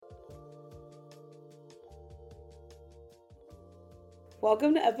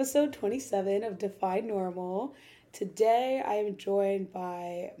Welcome to episode 27 of Defy Normal. Today I am joined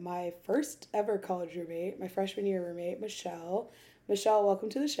by my first ever college roommate, my freshman year roommate, Michelle. Michelle, welcome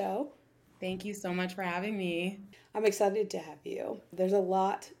to the show. Thank you so much for having me. I'm excited to have you. There's a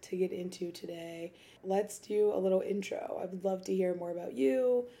lot to get into today. Let's do a little intro. I would love to hear more about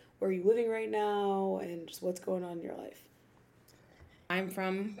you, where are you living right now, and just what's going on in your life. I'm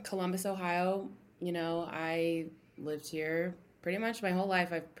from Columbus, Ohio. I lived here pretty much my whole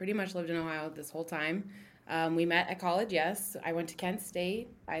life. I've pretty much lived in Ohio this whole time. We met at college, yes. I went to Kent State.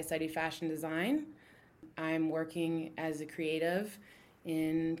 I studied fashion design. I'm working as a creative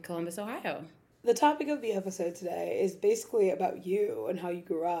in Columbus, Ohio. The topic of the episode today is basically about you and how you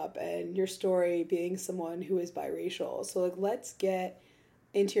grew up and your story being someone who is biracial. So let's get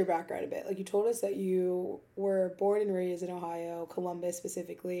into your background a bit. You told us that you were born and raised in Ohio, Columbus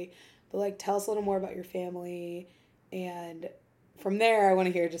specifically, but tell us a little more about your family, and from there I want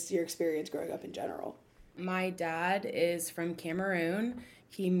to hear just your experience growing up in general. My dad is from Cameroon.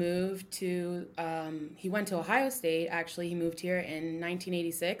 He moved to, he went to Ohio State, actually. He moved here in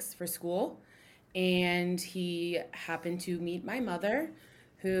 1986 for school, and he happened to meet my mother,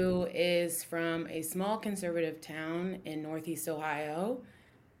 who is from a small conservative town in Northeast Ohio.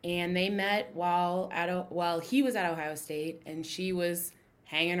 And they met while he was at Ohio State and she was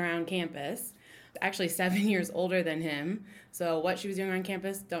hanging around campus. Actually 7 years older than him. So what she was doing on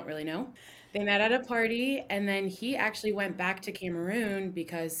campus, don't really know. They met at a party, and then he actually went back to Cameroon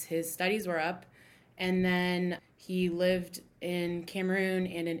because his studies were up. And then he lived in Cameroon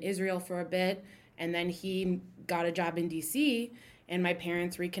and in Israel for a bit. And then he got a job in DC, and my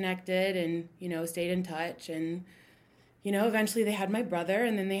parents reconnected and, stayed in touch. And, eventually they had my brother,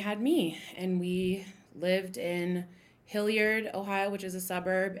 and then they had me. And we lived in Hilliard, Ohio, which is a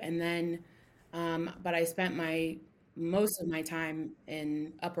suburb. And then, but I spent most of my time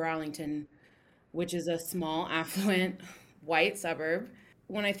in Upper Arlington, which is a small, affluent, white suburb.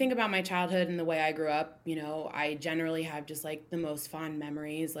 When I think about my childhood and the way I grew up, I generally have just the most fond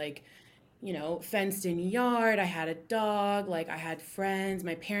memories, fenced in yard. I had a dog, I had friends.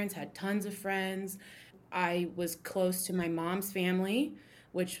 My parents had tons of friends. I was close to my mom's family,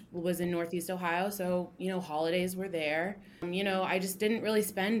 which was in Northeast Ohio. So, holidays were there. I just didn't really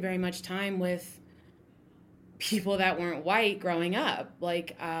spend very much time with people that weren't white growing up.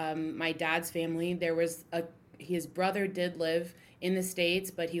 My dad's family, his brother did live in the States,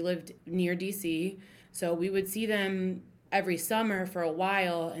 but he lived near DC. So we would see them every summer for a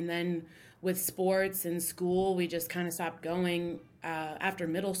while. And then with sports and school, we just kind of stopped going after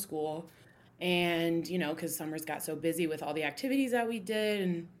middle school. And, because summers got so busy with all the activities that we did.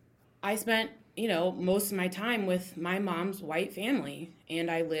 And I spent, most of my time with my mom's white family. And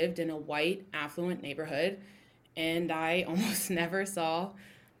I lived in a white, affluent neighborhood. And I almost never saw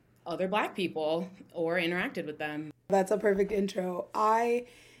other Black people or interacted with them. That's a perfect intro. I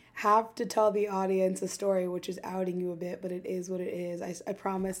have to tell the audience a story, which is outing you a bit, but it is what it is. I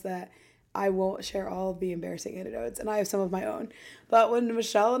promise that I won't share all of the embarrassing anecdotes, and I have some of my own. But when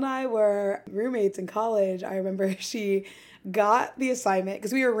Michelle and I were roommates in college, I remember she got the assignment,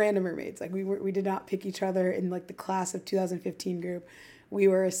 because we were random roommates. We did not pick each other in the class of 2015 group. We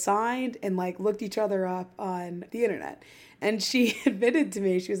were assigned and looked each other up on the internet. And she admitted to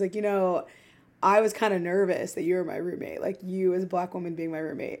me, she was like, I was kind of nervous that you were my roommate, you as a Black woman being my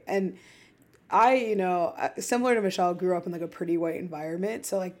roommate. And I, similar to Michelle, grew up in a pretty white environment.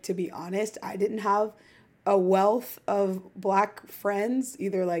 So to be honest, I didn't have a wealth of Black friends,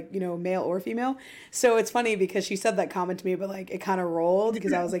 either male or female. So it's funny because she said that comment to me, but it kind of rolled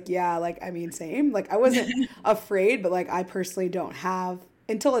because I was like, yeah, same. I wasn't afraid, but I personally don't have,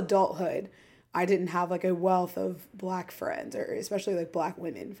 until adulthood, I didn't have a wealth of Black friends, or especially Black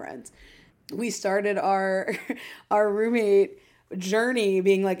women friends. We started our roommate journey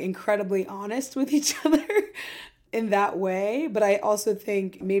being incredibly honest with each other in that way. But I also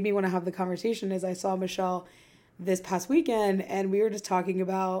think made me want to have the conversation as I saw Michelle this past weekend, and we were just talking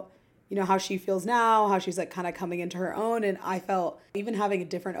about how she feels now, how she's kind of coming into her own. And I felt even having a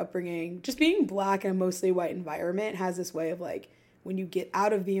different upbringing, just being Black in a mostly white environment, has this way of when you get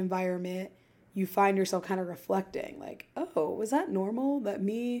out of the environment, you find yourself kind of reflecting oh, was that normal that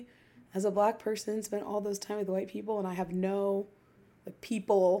me as a Black person spent all those time with white people and I have no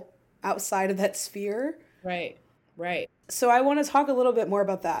people outside of that sphere. Right. So I want to talk a little bit more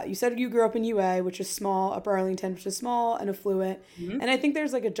about that. You said you grew up in UA, which is small, Upper Arlington, which is small and affluent. Mm-hmm. And I think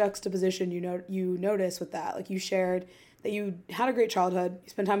there's a juxtaposition you notice with that. You shared that you had a great childhood, you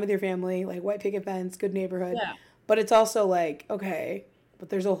spent time with your family, white picket fence, good neighborhood. Yeah. But it's also okay, but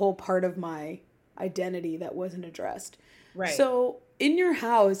there's a whole part of my identity that wasn't addressed. Right. So in your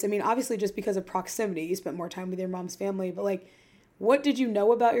house, I mean, obviously just because of proximity, you spent more time with your mom's family, but like, what did you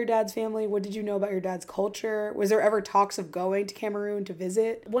know about your dad's family? What did you know about your dad's culture? Was there ever talks of going to Cameroon to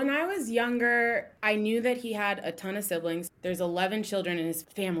visit? When I was younger, I knew that he had a ton of siblings. There's 11 children in his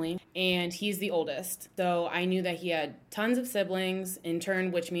family, and he's the oldest. So I knew that he had tons of siblings, in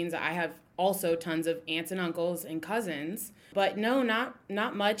turn, which means I have also tons of aunts and uncles and cousins. But no,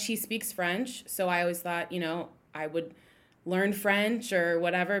 not much. He speaks French, so I always thought, I would learn French or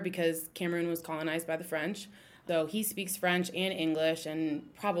whatever because Cameroon was colonized by the French. So he speaks French and English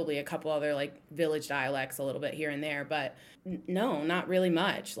and probably a couple other like village dialects a little bit here and there, but no, not really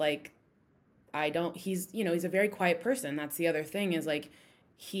much. Like he's a very quiet person. That's the other thing is like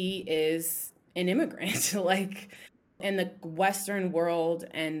he is an immigrant like in the Western world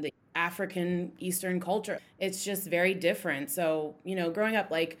and the African Eastern culture. It's just very different. So, growing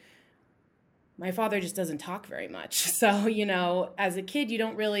up, like my father just doesn't talk very much. So, as a kid, you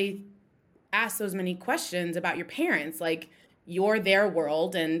don't really ask those many questions about your parents. Like you're their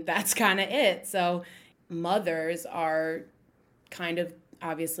world and that's kind of it. So mothers are kind of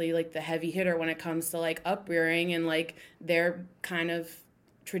obviously like the heavy hitter when it comes to like upbringing and like they're kind of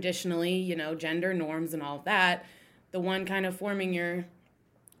traditionally, gender norms and all of that, the one kind of forming your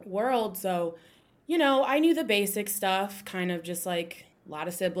world. So, I knew the basic stuff, kind of just like a lot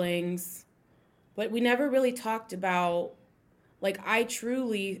of siblings, but we never really talked about like, I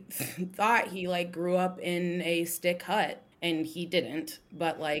truly thought he, like, grew up in a stick hut, and he didn't.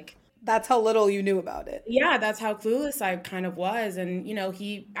 But, like... That's how little you knew about it. Yeah, that's how clueless I kind of was. And,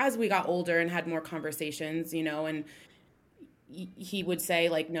 as we got older and had more conversations, and he would say,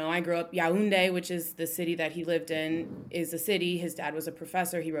 like, no, I grew up Yaoundé, which is the city that he lived in, is a city. His dad was a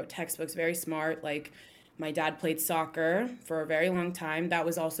professor. He wrote textbooks, very smart. Like, my dad played soccer for a very long time. That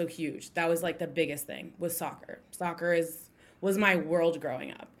was also huge. That was, like, the biggest thing was soccer. Soccer was my world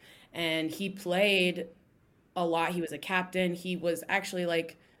growing up. And he played a lot. He was a captain. He was actually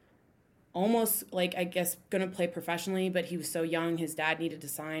like almost like, I guess, going to play professionally, but he was so young, his dad needed to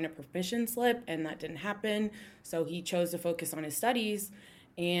sign a permission slip and that didn't happen. So he chose to focus on his studies.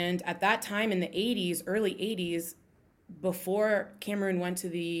 And at that time in the 80s, early 80s, before Cameroon went to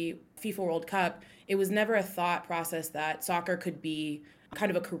the FIFA World Cup, it was never a thought process that soccer could be kind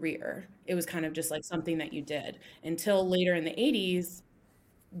of a career. It was kind of just like something that you did until later in the 80s.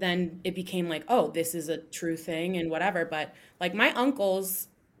 Then it became like, oh, this is a true thing and whatever. But like my uncles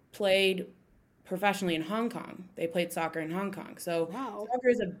played professionally in Hong Kong. They played soccer in Hong Kong. So wow. Soccer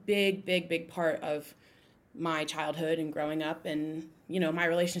is a big, big, big part of my childhood and growing up and, my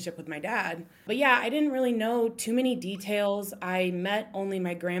relationship with my dad. But yeah, I didn't really know too many details. I met only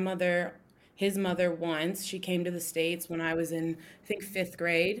my grandmother, his mother, once. She came to the States when I was in, I think, 5th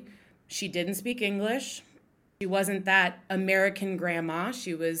grade. She didn't speak English. She wasn't that American grandma.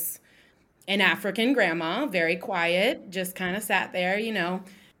 She was an African grandma, very quiet, just kind of sat there,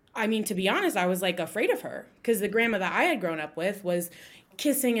 I mean, to be honest, I was like afraid of her because the grandma that I had grown up with was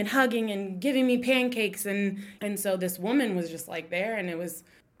kissing and hugging and giving me pancakes. And so this woman was just like there, and it was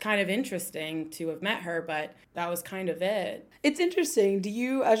kind of interesting to have met her, but that was kind of it. It's interesting.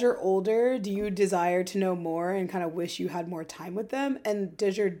 As you're older, do you desire to know more and kind of wish you had more time with them? And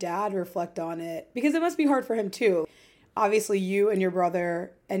does your dad reflect on it? Because it must be hard for him too. Obviously, you and your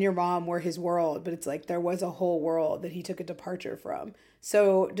brother and your mom were his world, but it's like there was a whole world that he took a departure from.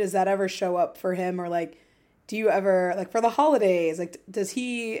 So does that ever show up for him? Or like, do you ever, like for the holidays, like does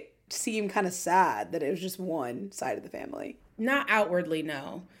he seem kind of sad that it was just one side of the family? Not outwardly,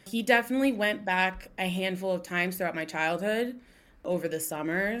 no. He definitely went back a handful of times throughout my childhood over the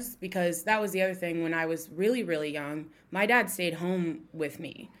summers because that was the other thing. When I was really, really young, my dad stayed home with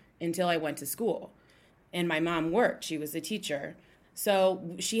me until I went to school. And my mom worked. She was a teacher.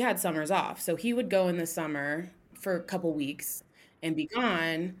 So she had summers off. So he would go in the summer for a couple weeks and be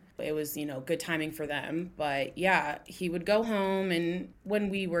gone. It was, good timing for them. But yeah, he would go home. And when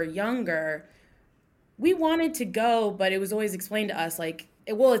we were younger, we wanted to go, but it was always explained to us like,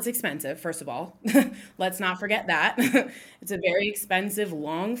 well, it's expensive, first of all. Let's not forget that. It's a very expensive,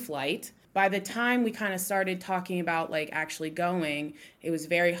 long flight. By the time we kind of started talking about like actually going, it was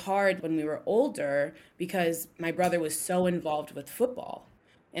very hard when we were older because my brother was so involved with football.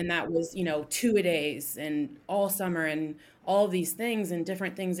 And that was, two-a-days and all summer and all of these things and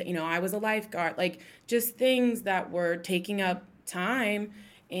different things that, I was a lifeguard, like just things that were taking up time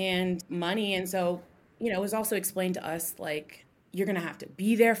and money. And so, it was also explained to us, like, you're going to have to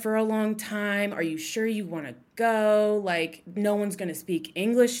be there for a long time. Are you sure you want to go? Like, no one's going to speak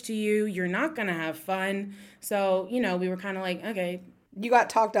English to you. You're not going to have fun. So, we were kind of like, okay. You got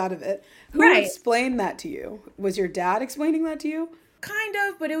talked out of it. Who Right. explained that to you? Was your dad explaining that to you? kind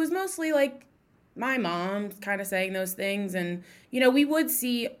of, but it was mostly like my mom kind of saying those things. And, we would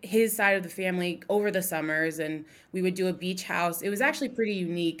see his side of the family over the summers and we would do a beach house. It was actually pretty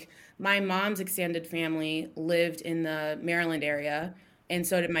unique. My mom's extended family lived in the Maryland area, and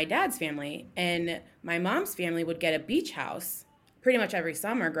so did my dad's family. And my mom's family would get a beach house pretty much every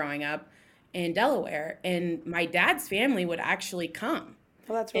summer growing up in Delaware. And my dad's family would actually come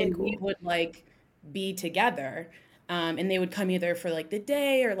Well, that's really and we cool. would like be together. And they would come either for like the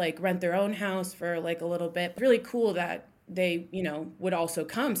day or like rent their own house for like a little bit. Really cool that they, would also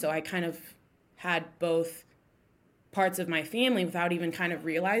come. So I kind of had both parts of my family without even kind of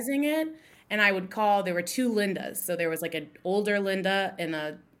realizing it. And I would call, there were two Lindas. So there was like an older Linda and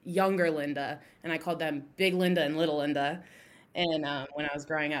a younger Linda. And I called them Big Linda and Little Linda. And when I was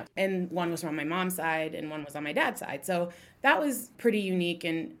growing up, and one was on my mom's side and one was on my dad's side. So that was pretty unique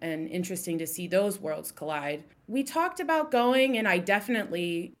and interesting to see those worlds collide. We talked about going, and I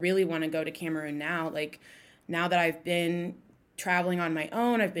definitely really want to go to Cameroon now. Like now that I've been traveling on my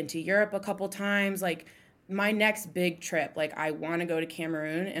own, I've been to Europe a couple times. Like my next big trip, like I want to go to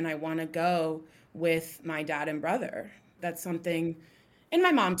Cameroon and I want to go with my dad and brother. That's something, and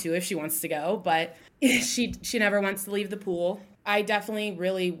my mom too if she wants to go, but she never wants to leave the pool. I definitely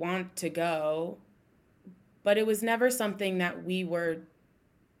really want to go, but it was never something that we were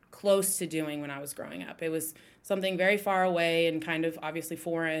close to doing when I was growing up. It was something very far away and kind of obviously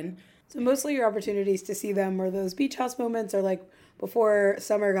foreign. So mostly your opportunities to see them were those beach house moments or like before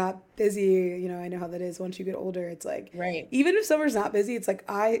summer got busy, I know how that is once you get older. It's like, Right. even if summer's not busy, it's like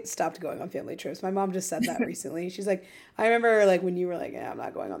I stopped going on family trips. My mom just said that recently. She's like, I remember like when you were like, yeah, I'm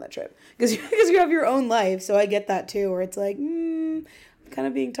not going on that trip because you have your own life. So I get that too, where it's like, I'm kind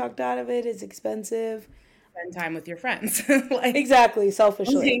of being talked out of it. It's expensive. Spend time with your friends. Like, Exactly,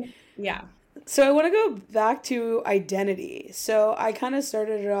 selfishly. yeah. So I want to go back to identity. So I kind of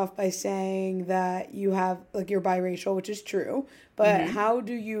started it off by saying that you have like you're biracial, which is true. But Hmm. how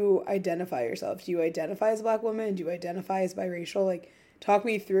do you identify yourself? Do you identify as a black woman? Do you identify as biracial? Like talk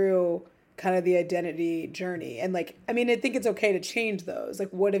me through kind of the identity journey. And like I mean, I think it's okay to change those. Like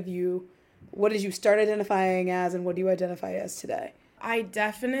what did you start identifying as and what do you identify as today? I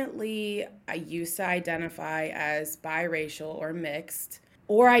used to identify as biracial or mixed,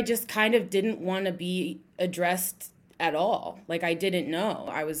 or I just kind of didn't want to be addressed at all. Like I didn't know.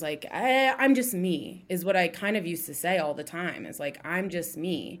 I was like, I'm just me, is what I kind of used to say all the time. It's like, I'm just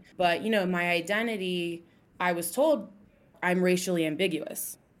me. But, my identity, I was told I'm racially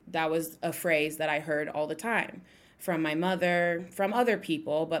ambiguous. That was a phrase that I heard all the time from my mother, from other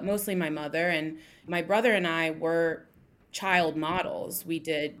people, but mostly my mother. And my brother and I were child models. We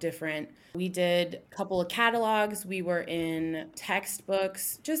did a couple of catalogs, we were in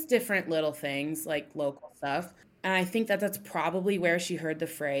textbooks, just different little things like local stuff. And I think that that's probably where she heard the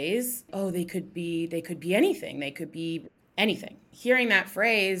phrase, oh, they could be anything. They could be anything. Hearing that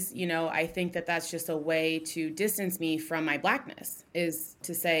phrase, I think that that's just a way to distance me from my blackness, is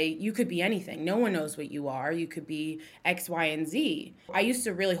to say, you could be anything. No one knows what you are. You could be X, Y, and Z. I used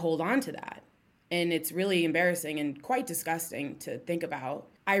to really hold on to that. And it's really embarrassing and quite disgusting to think about.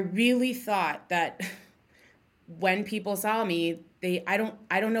 I really thought that when people saw me, I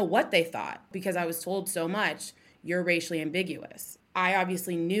don't know what they thought because I was told so much, you're racially ambiguous. I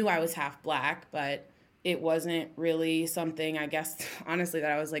obviously knew I was half black, but it wasn't really something, I guess, honestly,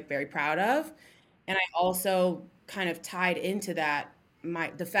 that I was like very proud of. And I also kind of tied into that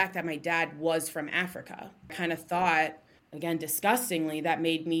the fact that my dad was from Africa. I kind of thought, again, disgustingly, that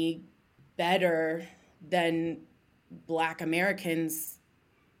made me better than black Americans,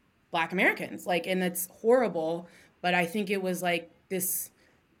 like, and that's horrible. But I think it was like this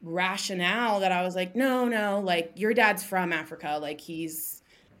rationale that I was like, no, like your dad's from Africa. Like he's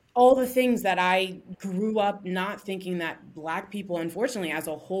all the things that I grew up not thinking that black people, unfortunately, as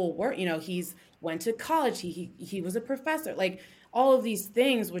a whole were, he's went to college, he was a professor, like all of these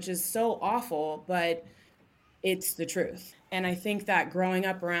things, which is so awful, but it's the truth. And I think that growing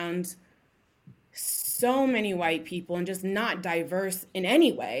up around so many white people and just not diverse in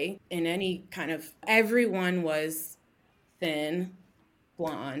any way, in any kind of, everyone was thin,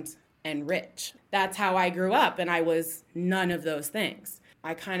 blonde, and rich. That's how I grew up, and I was none of those things.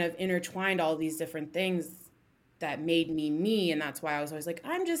 I kind of intertwined all these different things that made me me, and that's why I was always like,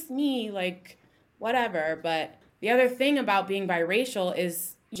 I'm just me, like, whatever. But the other thing about being biracial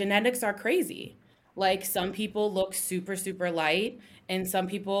is genetics are crazy. Like, some people look super, super light, and some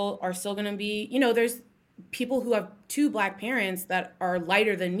people are still gonna be, there's people who have two black parents that are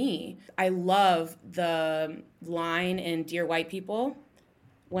lighter than me. I love the line in Dear White People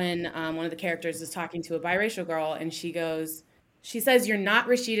when one of the characters is talking to a biracial girl and she goes, She says, "You're not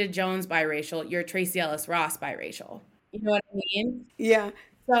Rashida Jones biracial. You're Tracy Ellis Ross biracial." You know what I mean? Yeah.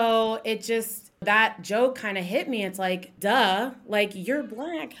 So it just, that joke kind of hit me. It's like, duh, like you're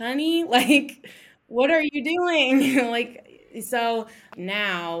black, honey. Like, what are you doing? Like, so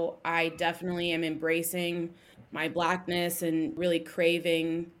now I definitely am embracing my blackness and really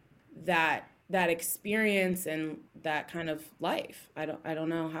craving that experience and that kind of life. I don't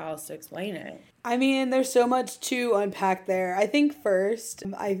know how else to explain it. I mean, there's so much to unpack there. I think first,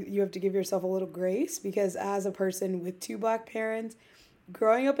 you have to give yourself a little grace because as a person with two black parents,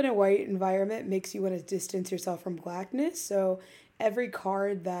 growing up in a white environment makes you want to distance yourself from blackness. So every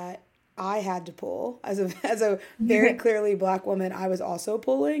card that I had to pull as a very clearly black woman, I was also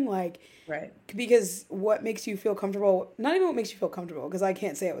pulling like Right. because what makes you feel comfortable, not even what makes you feel comfortable, because I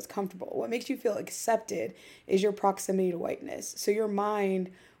can't say I was comfortable. What makes you feel accepted is your proximity to whiteness. So your mind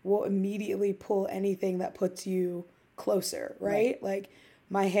will immediately pull anything that puts you closer, Right. right? Like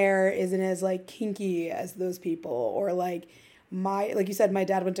my hair isn't as like kinky as those people, or like you said, my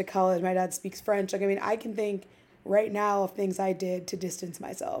dad went to college, my dad speaks French. Like I mean, I can think right now of things I did to distance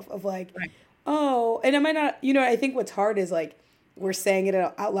myself of like, Right. oh, and I might not, I think what's hard is like we're saying it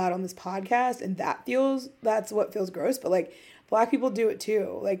out loud on this podcast and that's what feels gross, but like black people do it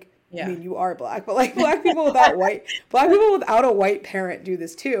too. Like, I Yeah. mean, you are black, but like black people without a white parent do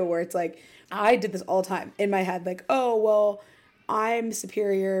this too, where it's like, I did this all the time in my head, like, oh, well, I'm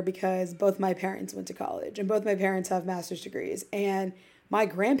superior because both my parents went to college and both my parents have master's degrees and my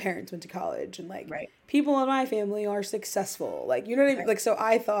grandparents went to college and like Right. people in my family are successful. Like, you know what I mean? Right. Like, so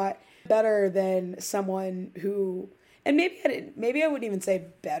I thought better than someone who, and maybe I wouldn't even say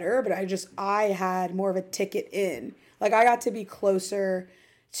better, but I had more of a ticket in. Like, I got to be closer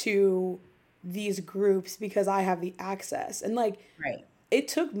to these groups because I have the access. And like, Right. it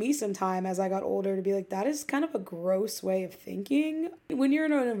took me some time as I got older to be like, that is kind of a gross way of thinking. When you're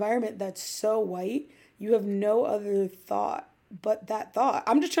in an environment that's so white, you have no other thought but that thought.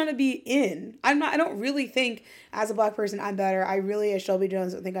 I'm just trying to be in. I don't really think as a black person I'm better. I really, as Shelby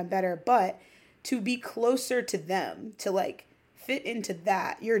Jones, don't think I'm better. But to be closer to them, to like fit into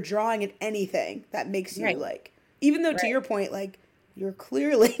that, you're drawing at anything that makes you Right. like, even though to Right. your point, like, you're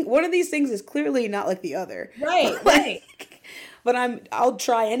clearly, one of these things is clearly not like the other. Right. But Right. like, but I'll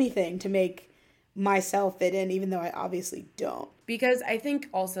try anything to make myself fit in, even though I obviously don't. Because I think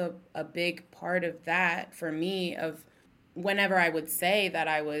also a big part of that for me, of whenever I would say that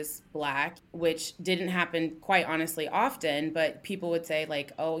I was black, which didn't happen quite honestly often, but people would say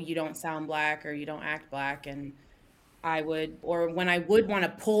like, "Oh, you don't sound black or you don't act black." And I would, or when I would want to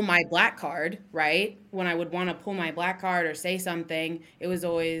pull my black card, right? When I would want to pull my black card or say something, it was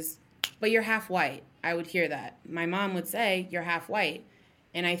always, "But you're half white." I would hear that. My mom would say, "You're half white."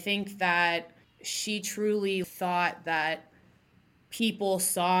 And I think that she truly thought that people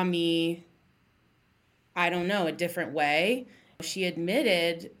saw me, I don't know, a different way. She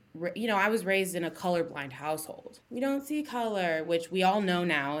admitted, I was raised in a colorblind household. We don't see color, which we all know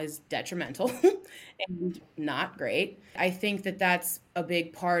now is detrimental and not great. I think that that's a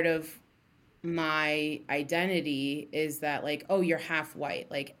big part of my identity, is that like, oh, you're half white.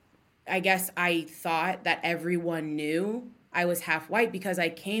 Like, I guess I thought that everyone knew I was half white because I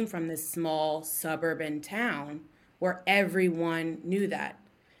came from this small suburban town where everyone knew that.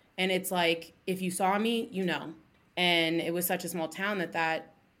 And it's like, if you saw me, you know. And it was such a small town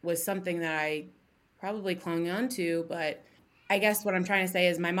that was something that I probably clung on to. But I guess what I'm trying to say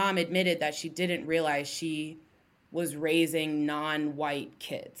is my mom admitted that she didn't realize she was raising non-white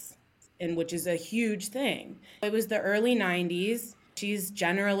kids, and which is a huge thing. It was the early 90s. She's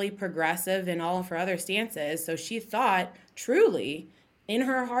generally progressive in all of her other stances. So she thought truly in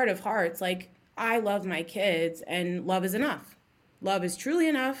her heart of hearts, like, I love my kids and love is enough. Love is truly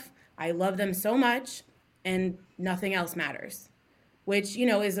enough. I love them so much and nothing else matters, which,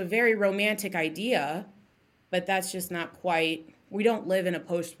 is a very romantic idea, but that's just not quite, we don't live in a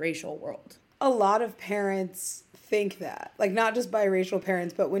post-racial world. A lot of parents think that, like, not just biracial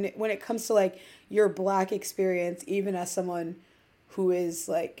parents, but when it comes to like your black experience, even as someone who has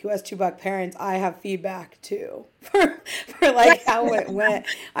two black parents, I have feedback too for like how it went.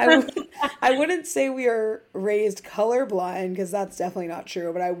 I wouldn't say we are raised colorblind because that's definitely not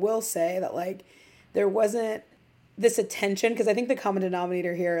true, but I will say that like there wasn't this attention, because I think the common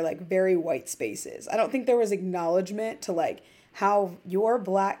denominator here are like very white spaces. I don't think there was acknowledgement to like how your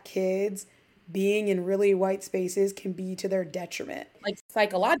black kids being in really white spaces can be to their detriment. Like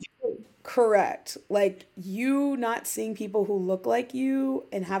psychologically. Correct. Like you not seeing people who look like you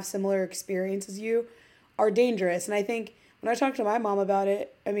and have similar experience as you are dangerous. And I think when I talked to my mom about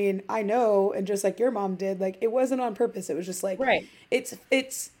it, I mean, I know, and just like your mom did, like it wasn't on purpose. It was just like Right.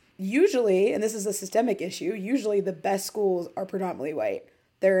 it's usually, and this is a systemic issue, usually the best schools are predominantly white.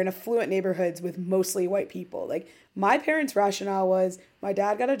 They're in affluent neighborhoods with mostly white people. Like my parents' rationale was my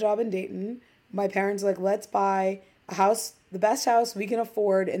dad got a job in Dayton. My parents like, let's buy a house, the best house we can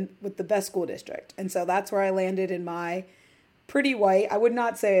afford and with the best school district. And so that's where I landed in my pretty white, I would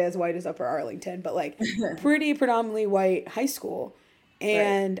not say as white as Upper Arlington, but like pretty predominantly white high school. Right.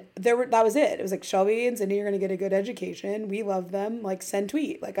 And that was it. It was like Shelby and Cindy are gonna get a good education. We love them. Like send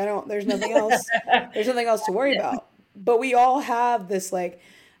tweet. Like I don't there's nothing else to worry about. But we all have this like,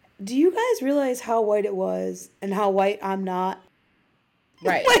 do you guys realize how white it was and how white I'm not?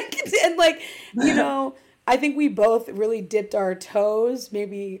 Right. Like, I think we both really dipped our toes,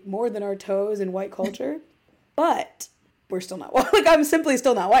 maybe more than our toes in white culture, but we're still not white. Like, I'm simply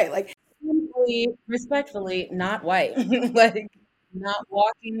still not white. Like, Simply, respectfully, not white. Like, not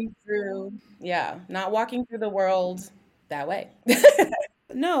walking through, yeah, not walking through the world that way.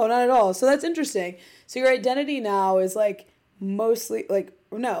 no, not at all. So that's interesting. So your identity now is like mostly like,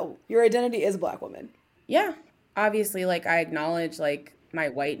 no, your identity is a Black woman. Yeah. Obviously, like, I acknowledge, like, my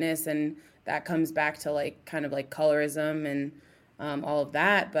whiteness, and that comes back to, like, kind of like colorism and all of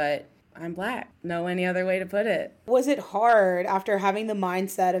that, but I'm Black. No any other way to put it. Was it hard after having the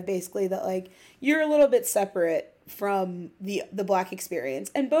mindset of basically that like you're a little bit separate from the Black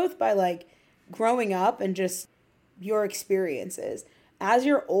experience, and both by like growing up and just your experiences as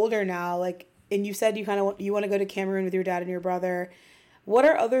you're older now, like, and you said you kind of you want to go to Cameroon with your dad and your brother, what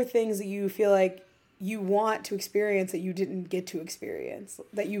are other things that you feel like you want to experience that you didn't get to experience,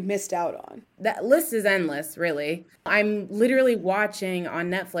 that you missed out on? That list is endless, really. I'm literally watching on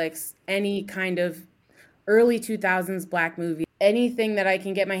Netflix any kind of early 2000s Black movie, anything that I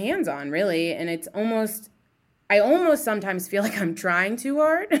can get my hands on, really. And I almost sometimes feel like I'm trying too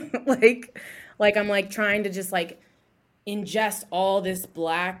hard. like I'm like trying to just like ingest all this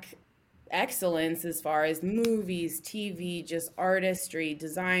Black excellence as far as movies, TV, just artistry,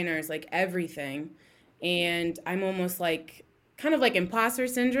 designers, like everything. And I'm almost like kind of like imposter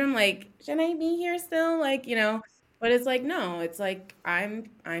syndrome, like, should I be here still? Like, but it's like, no, it's like I'm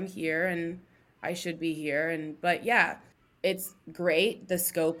here and I should be here. And but yeah, it's great the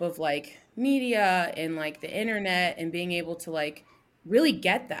scope of like media and like the internet and being able to like really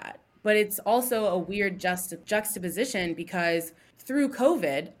get that. But it's also a weird juxtaposition because through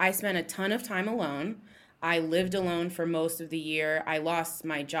COVID, I spent a ton of time alone. I lived alone for most of the year. I lost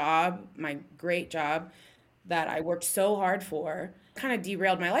my job, my great job that I worked so hard for. Kind of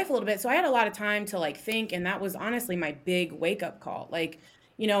derailed my life a little bit. So I had a lot of time to like think, and that was honestly my big wake up call. Like,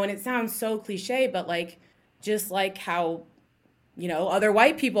 and it sounds so cliche, but like just like how, other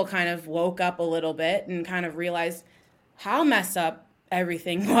white people kind of woke up a little bit and kind of realized how messed up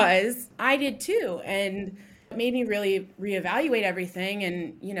everything was. I did too. And it made me really reevaluate everything.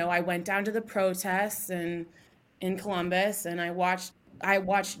 And, I went down to the protests and in Columbus, and I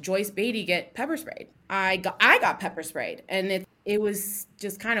watched Joyce Beatty get pepper sprayed. I got pepper sprayed, and it was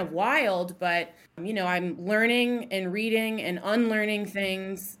just kind of wild, but I'm learning and reading and unlearning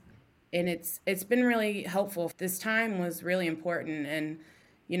things, and it's been really helpful. This time was really important, and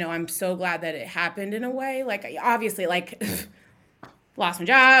I'm so glad that it happened in a way. Like, obviously, like lost my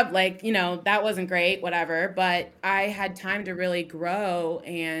job, like, that wasn't great, whatever, but I had time to really grow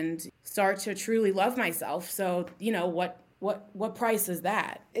and start to truly love myself. So, what price is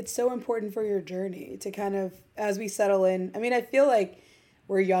that? It's so important for your journey to kind of, as we settle in. I mean, I feel like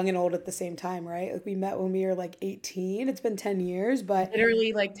we're young and old at the same time, right? Like we met when we were like 18. It's been 10 years, but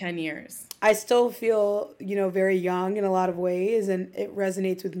Literally like 10 years. I still feel, very young in a lot of ways. And it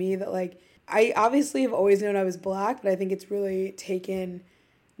resonates with me that like, I obviously have always known I was Black, but I think it's really taken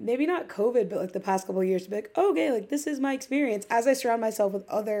maybe not COVID, but like the past couple of years to be like, oh, okay, like this is my experience as I surround myself with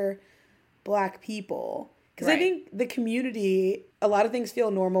other Black people. Because I think the community, a lot of things feel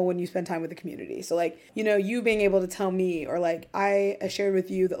normal when you spend time with the community. So like, you being able to tell me, or like I shared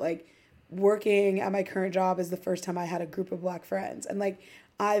with you that like working at my current job is the first time I had a group of Black friends. And like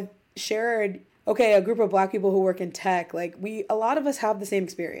I've shared, okay, a group of Black people who work in tech, like a lot of us have the same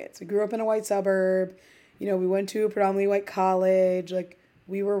experience. We grew up in a white suburb, we went to a predominantly white college, like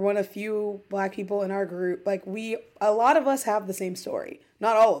we were one of few Black people in our group. Like a lot of us have the same story.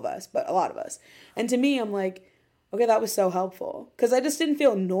 Not all of us, but a lot of us. And to me, I'm like, okay, that was so helpful. Because I just didn't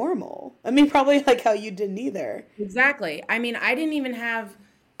feel normal. I mean, probably like how you didn't either. Exactly. I mean, I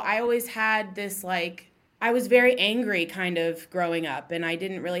always had this like, I was very angry kind of growing up. And I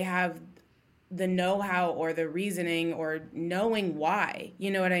didn't really have the know-how or the reasoning or knowing why.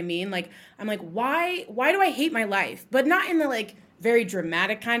 You know what I mean? Like I'm like, why do I hate my life? But not in the like very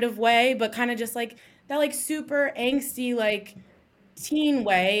dramatic kind of way, but kind of just like that like super angsty like teen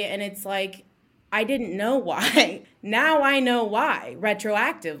way. And it's like I didn't know why. Now I know why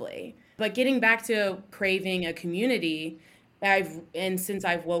retroactively. But getting back to craving a community, since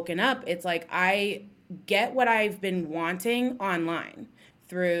I've woken up, it's like I get what I've been wanting online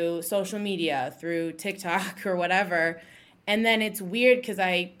through social media, through TikTok or whatever. And then it's weird because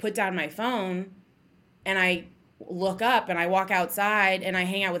I put down my phone and I look up and I walk outside and I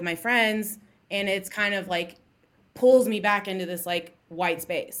hang out with my friends, and it's kind of like pulls me back into this like white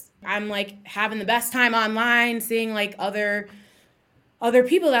space. I'm like having the best time online, seeing like other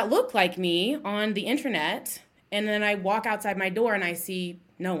people that look like me on the internet, and then I walk outside my door and I see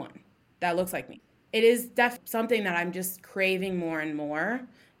no one that looks like me. It is something that I'm just craving more and more,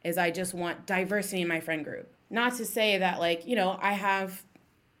 is I just want diversity in my friend group. Not to say that like, I have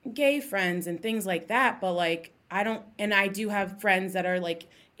gay friends and things like that, but like I do have friends that are like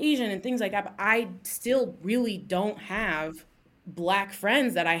Asian and things like that, but I still really don't have Black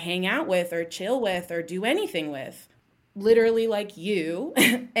friends that I hang out with or chill with or do anything with. Literally like you.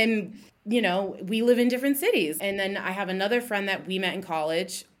 And, we live in different cities. And then I have another friend that we met in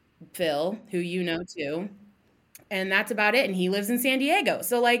college, Phil, who you know too. And that's about it. And he lives in San Diego.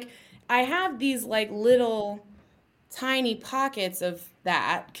 So like I have these like little tiny pockets of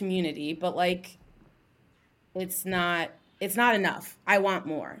that community, but like it's not enough. I want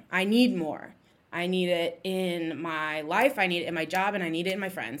more. I need more. I need it in my life, I need it in my job, and I need it in my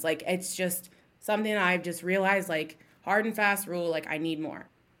friends. Like it's just something that I've just realized, like hard and fast rule, like I need more.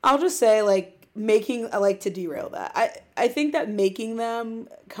 I'll just say, like, I like to derail that. I think that making them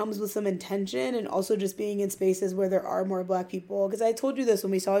comes with some intention, and also just being in spaces where there are more Black people. Because I told you this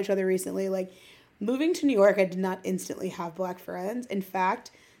when we saw each other recently. Like, moving to New York, I did not instantly have Black friends. In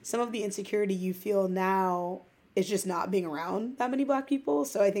fact, some of the insecurity you feel now is just not being around that many Black people.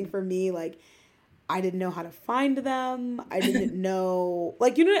 So I think for me, like, I didn't know how to find them. I didn't know,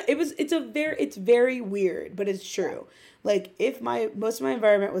 like, it's very weird, but it's true. Like, if most of my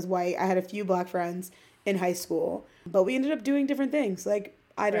environment was white, I had a few Black friends in high school, but we ended up doing different things. Like,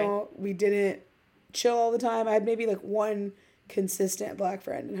 Right. we didn't chill all the time. I had maybe like one consistent Black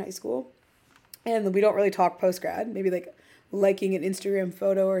friend in high school, and we don't really talk post grad, maybe like liking an Instagram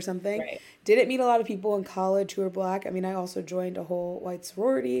photo or something. Right. Didn't meet a lot of people in college who were Black. I mean, I also joined a whole white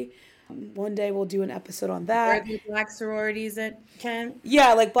sorority. One day we'll do an episode on Where that. the Black sororities at Kent?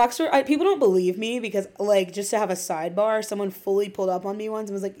 Yeah, like people don't believe me because, like, just to have a sidebar, someone fully pulled up on me once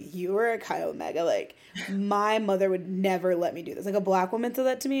and was like, "You were a Chi Omega." Like, my mother would never let me do this. Like, a Black woman said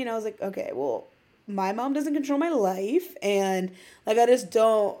that to me, and I was like, "Okay, well, my mom doesn't control my life, and like, I just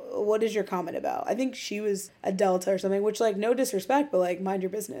don't. What is your comment about?" I think she was a Delta or something, which, like, no disrespect, but like, mind your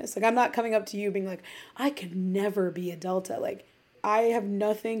business. Like, I'm not coming up to you being like, "I could never be a Delta." Like, I have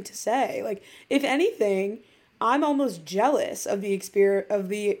nothing to say. Like, if anything, I'm almost jealous of the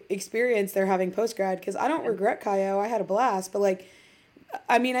experience they're having post grad, because I don't regret Kaio. I had a blast, but like,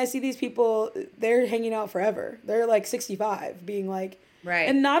 I mean, I see these people, they're hanging out forever. They're like 65, being like, Right.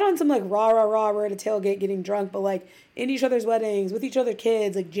 and not on some like rah rah rah, we're at a tailgate getting drunk, but like in each other's weddings with each other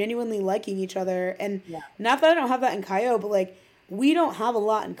kids, like genuinely liking each other. And Yeah. not that I don't have that in Kaio, but like we don't have a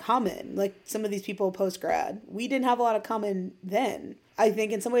lot in common. Like some of these people post grad, we didn't have a lot of common then. I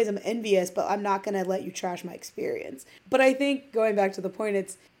think in some ways I'm envious, but I'm not gonna let you trash my experience. But I think going back to the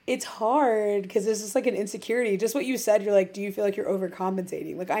point, it's hard because there's just like an insecurity. Just what you said, you're like, do you feel like you're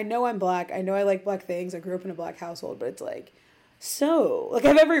overcompensating? Like, I know I'm Black, I know I like Black things, I grew up in a Black household, but it's like, so like I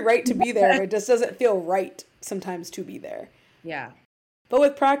have every right to be there, but it just doesn't feel right sometimes to be there. Yeah. But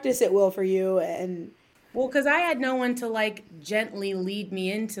with practice, it will for you. And Well, because I had no one to like gently lead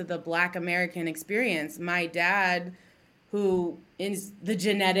me into the Black American experience. My dad, who is the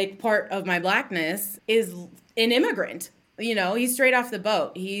genetic part of my Blackness, is an immigrant. He's straight off the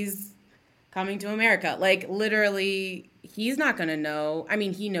boat. He's coming to America. Like literally, he's not going to know. I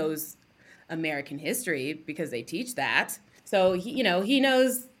mean, he knows American history because they teach that. So he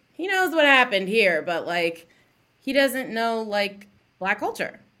knows what happened here, but like he doesn't know like Black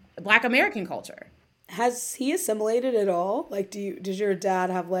culture, Black American culture. has he assimilated at all? Like, does your dad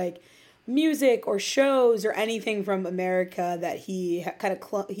have like music or shows or anything from America that he kind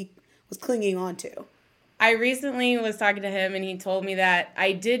of he was clinging on to? I recently was talking to him and he told me that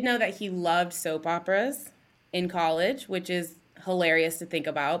I did know that he loved soap operas in college, which is hilarious to think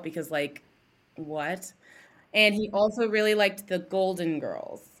about because, like, what? And he also really liked the Golden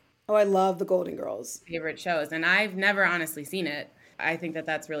Girls, Oh, I love the Golden Girls. favorite shows. And I've never honestly seen it. I think that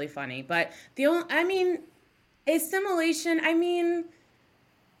that's really funny. But the only, I mean, assimilation, I mean,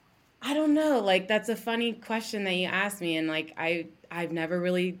 I don't know. Like that's a funny question that you asked me, and like I've never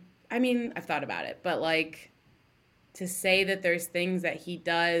really. I mean, I've thought about it, but like to say that there's things that he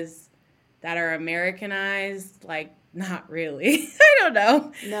does that are Americanized, like not really. I don't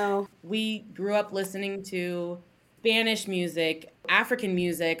know. No. We grew up listening to Spanish music, African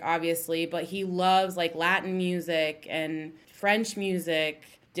music, obviously, but he loves like Latin music and French music,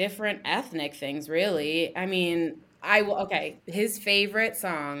 different ethnic things, really. I mean, okay, his favorite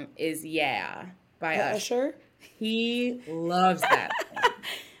song is Yeah by Usher. Usher? He loves that song.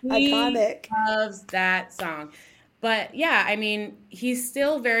 He Iconic. loves that song. But yeah, I mean, he's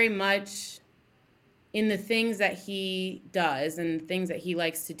still very much in the things that he does and things that he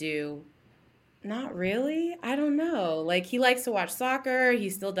likes to do. Not really. I don't know. Like he likes to watch soccer.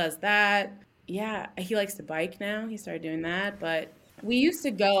 He still does that. Yeah, he likes to bike now. He started doing that, but we used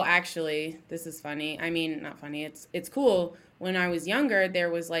to go actually. This is funny. I mean, not funny. It's cool. When I was younger,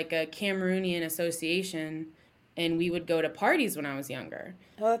 there was like a Cameroonian association and we would go to parties when I was younger.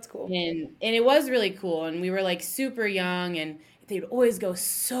 Oh, that's cool. And it was really cool and we were like super young and they'd always go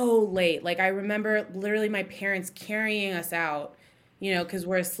so late. Like I remember literally my parents carrying us out, you know, because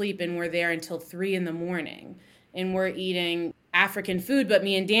we're asleep and we're there until 3 a.m. and we're eating African food. But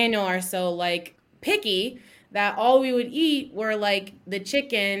me and Daniel are so like picky that all we would eat were like the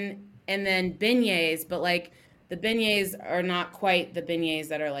chicken and then beignets. But like the beignets are not quite the beignets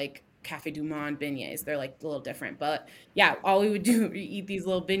that are like Cafe du Monde beignets. They're like a little different. But yeah, all we would do, eat these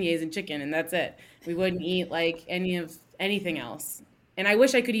little beignets and chicken and that's it. We wouldn't eat like anything else. And I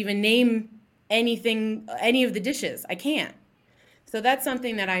wish I could even name any of the dishes. I can't. So that's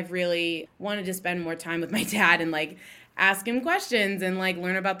something that I've really wanted to spend more time with my dad and like ask him questions and like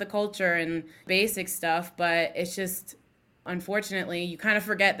learn about the culture and basic stuff. But it's just, unfortunately, you kind of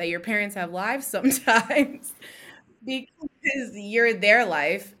forget that your parents have lives sometimes because you're their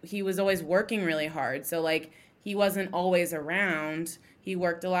life. He was always working really hard. So like he wasn't always around. He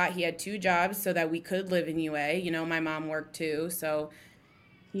worked a lot. He had 2 jobs so that we could live in UA. You know, my mom worked too. So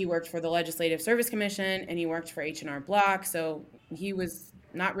he worked for the Legislative Service Commission and he worked for H&R Block. So he was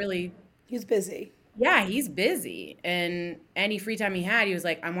not really. He was busy. Yeah, he's busy. And any free time he had, he was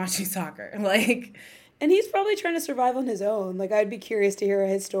like, I'm watching soccer. Like, and he's probably trying to survive on his own. Like, I'd be curious to hear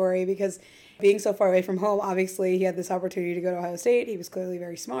his story because being so far away from home, obviously he had this opportunity to go to Ohio State. He was clearly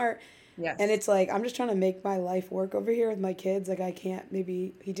very smart. Yes. And it's like, I'm just trying to make my life work over here with my kids. Like, I can't,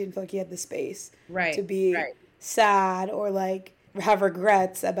 maybe he didn't feel like he had the space to be sad or like have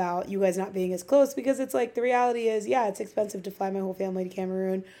regrets about you guys not being as close because it's like the reality is, yeah, it's expensive to fly my whole family to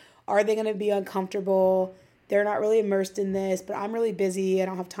Cameroon. Are they going to be uncomfortable? They're not really immersed in this, but I'm really busy. I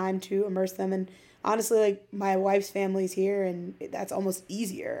don't have time to immerse them. And honestly, like my wife's family's here and that's almost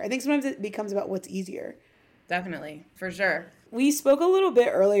easier. I think sometimes it becomes about what's easier. Definitely, for sure. We spoke a little bit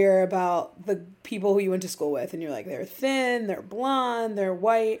earlier about the people who you went to school with, and you're like, they're thin, they're blonde, they're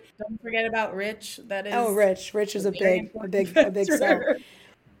white. Don't forget about Rich. That is. Oh, Rich. Rich is a big sell.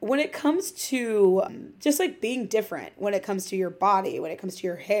 When it comes to just like being different, when it comes to your body, when it comes to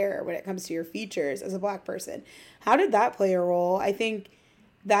your hair, when it comes to your features as a Black person, how did that play a role? I think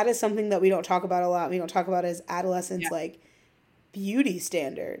that is something that we don't talk about a lot. We don't talk about as adolescents, like beauty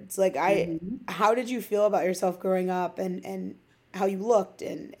standards. Like how did you feel about yourself growing up and how you looked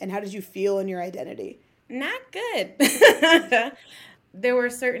and how did you feel in your identity? Not good. There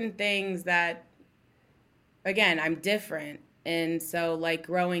were certain things that, again, I'm different. And so like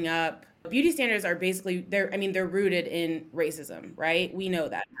growing up, beauty standards are basically, they're rooted in racism, right? We know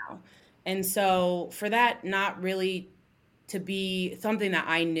that now. And so for that not really to be something that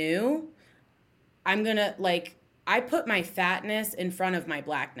I knew, I'm gonna like, I put my fatness in front of my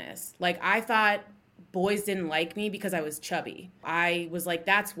Blackness. Like I thought boys didn't like me because I was chubby. I was like,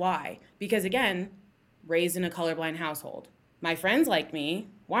 that's why. Because again, raised in a colorblind household. My friends like me.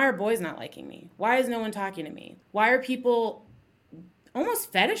 Why are boys not liking me? Why is no one talking to me? Why are people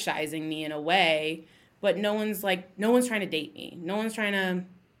almost fetishizing me in a way, but no one's trying to date me. No one's trying to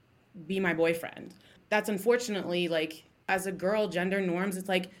be my boyfriend. That's unfortunately like as a girl, gender norms, it's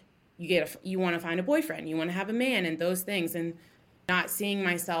like you want to find a boyfriend, you want to have a man and those things, and not seeing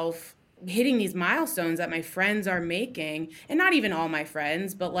myself hitting these milestones that my friends are making, and not even all my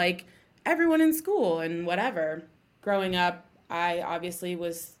friends, but like everyone in school and whatever. Growing up, I obviously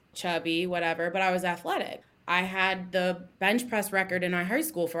was chubby, whatever, but I was athletic. I had the bench press record in our high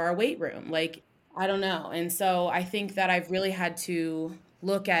school for our weight room. Like, I don't know. And so I think that I've really had to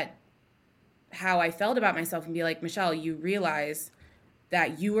look at how I felt about myself and be like, Michelle, you realize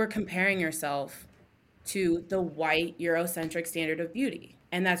that you were comparing yourself to the white Eurocentric standard of beauty.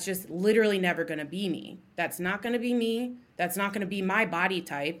 And that's just literally never going to be me. That's not going to be me. That's not going to be my body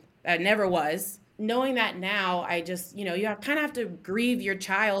type. That never was. Knowing that now, I just, you know, you kind of have to grieve your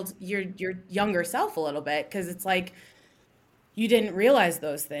child, your younger self a little bit, because it's like you didn't realize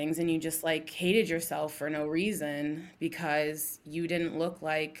those things and you just like hated yourself for no reason because you didn't look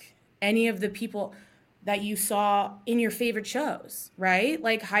like any of the people that you saw in your favorite shows, right?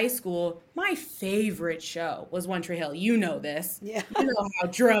 Like high school, my favorite show was One Tree Hill. You know this. Yeah. You know how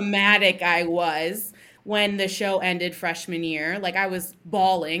dramatic I was when the show ended freshman year. Like I was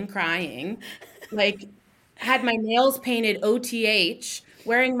bawling, crying, like had my nails painted OTH,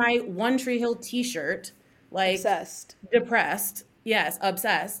 wearing my One Tree Hill t-shirt, like Obsessed. depressed. Yes,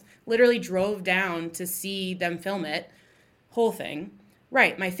 obsessed. Literally drove down to see them film it. Whole thing.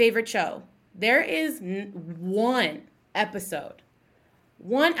 Right, my favorite show. There is one episode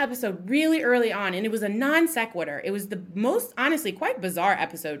really early on, and it was a non sequitur. It was the most, honestly, quite bizarre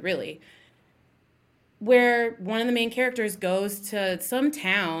episode, really, where one of the main characters goes to some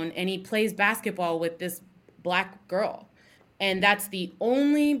town and he plays basketball with this black girl. And that's the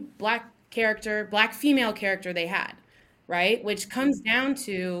only black female character they had, right? Which comes down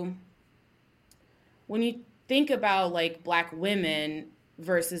to when you think about like black women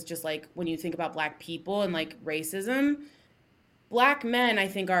versus just like when you think about black people and like racism, black men, I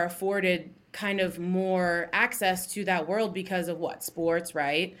think, are afforded kind of more access to that world because of what? Sports,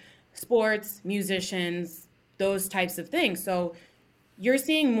 right? Sports, musicians, those types of things. So you're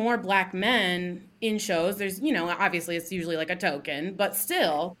seeing more black men in shows. There's, you know, obviously it's usually like a token, but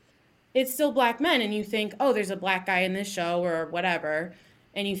still, it's still black men. And you think, oh, there's a black guy in this show or whatever.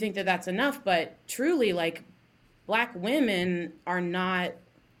 And you think that that's enough. But truly, like, black women are not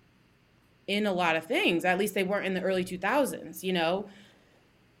in a lot of things. At least they weren't in the early 2000s, you know?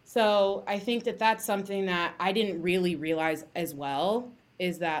 So I think that that's something that I didn't really realize as well,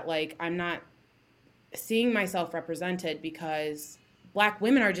 is that like I'm not seeing myself represented because black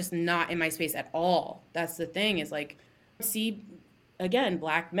women are just not in my space at all. That's the thing, is like see again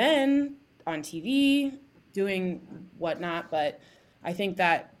black men on TV doing whatnot, but I think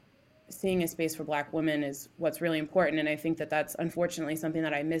that seeing a space for black women is what's really important. And I think that that's unfortunately something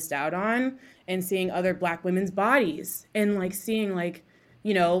that I missed out on, and seeing other black women's bodies and like seeing like,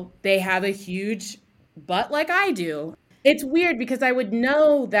 you know, they have a huge butt like I do. It's weird because I would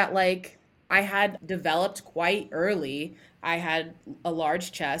know that like I had developed quite early. I had a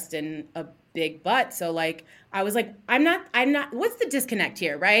large chest and a big butt. So like I was like, I'm not, what's the disconnect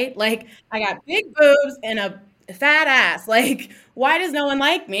here, right? Like I got big boobs and a fat ass. Like, why does no one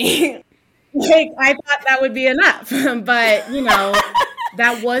like me? Like I thought that would be enough. But you know,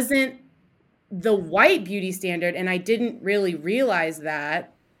 that wasn't the white beauty standard, and I didn't really realize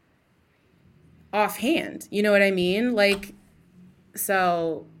that offhand. You know what I mean? Like,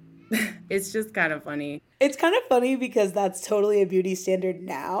 so it's just kind of funny. It's kind of funny because that's totally a beauty standard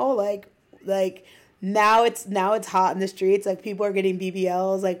now. Like now it's hot in the streets. Like people are getting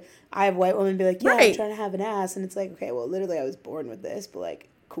BBLs. Like I have white women be like, yeah, Right. I'm trying to have an ass, and it's like, okay, well, literally, I was born with this, but like,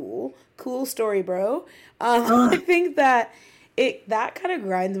 cool story, bro. I think that that kind of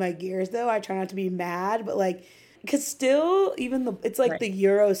grinds my gears, though. I try not to be mad, but like, because still, even it's like Right. the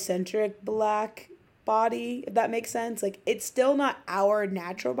Eurocentric black body, if that makes sense. Like it's still not our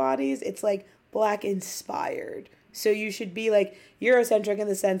natural bodies. It's like black inspired. So you should be like Eurocentric in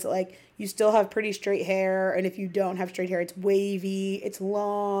the sense that like you still have pretty straight hair, and if you don't have straight hair, it's wavy, it's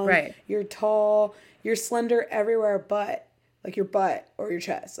long, Right. you're tall, you're slender everywhere but like your butt or your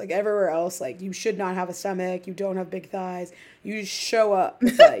chest. Like everywhere else, like you should not have a stomach, you don't have big thighs. You just show up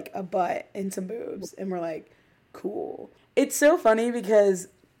with like a butt and some boobs, and we're like, cool. It's so funny because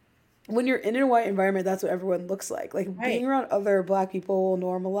when you're in a white environment, that's what everyone looks like. Like Right. being around other black people will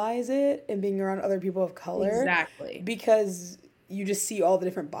normalize it, and being around other people of color. Exactly. Because you just see all the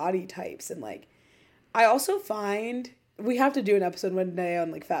different body types. And like, I also find we have to do an episode one day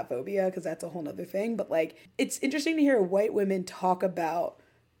on like fat phobia, because that's a whole nother thing. But like, it's interesting to hear white women talk about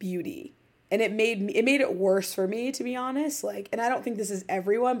beauty. And it made it worse for me, to be honest. Like, and I don't think this is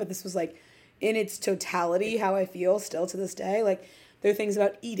everyone, but this was like in its totality how I feel still to this day. Like, there are things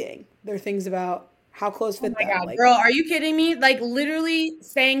about eating. There are things about how clothes fit Oh my them. God, Like, girl, are you kidding me? Like literally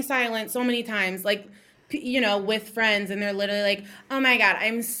staying silent so many times, like, you know, with friends, and they're literally like, oh my God,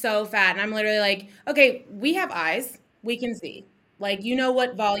 I'm so fat. And I'm literally like, okay, we have eyes, we can see. Like, you know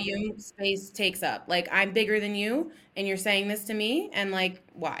what volume space takes up. Like, I'm bigger than you, and you're saying this to me, and like,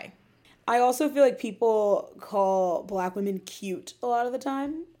 why? I also feel like people call black women cute a lot of the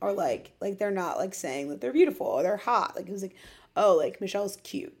time, or like they're not like saying that they're beautiful or they're hot. Like it was like, oh, like Michelle's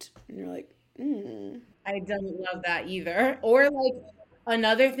cute, and you're like, I don't love that either. Or like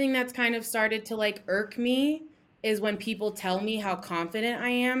another thing that's kind of started to like irk me is when people tell me how confident I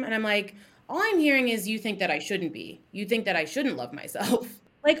am and I'm like, all I'm hearing is you think that I shouldn't be. You think that I shouldn't love myself.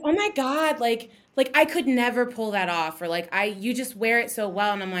 Like, oh my God, like I could never pull that off or like I you just wear it so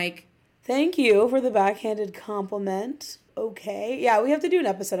well and I'm like, Thank you for the backhanded compliment. Okay. Yeah, we have to do an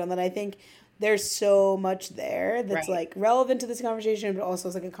episode on that. I think there's so much there that's right. like relevant to this conversation, but also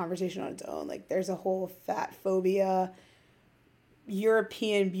it's like a conversation on its own. Like there's a whole fat phobia,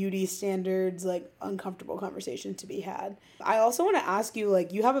 European beauty standards, like uncomfortable conversation to be had. I also want to ask you,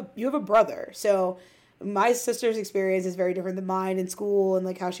 like, you have a brother. So my sister's experience is very different than mine in school and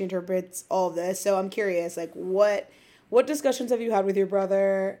like how she interprets all of this. So I'm curious, like what discussions have you had with your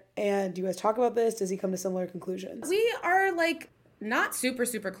brother? And do you guys talk about this? Does he come to similar conclusions? We are like not super,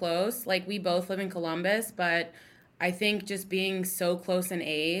 super close. Like we both live in Columbus, but I think just being so close in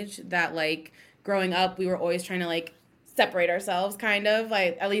age that like growing up, we were always trying to like separate ourselves kind of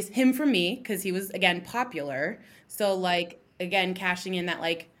like at least him from me because he was again popular. So like again cashing in that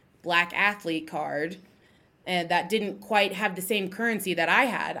like black athlete card and that didn't quite have the same currency that I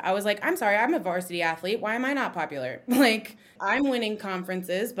had. I was like, I'm sorry, I'm a varsity athlete. Why am I not popular? Like I'm winning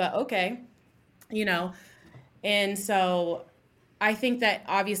conferences, but okay, you know. And so I think that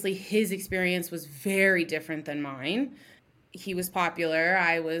obviously his experience was very different than mine. He was popular,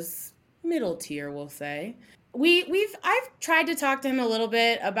 I was middle tier, we'll say. I've tried to talk to him a little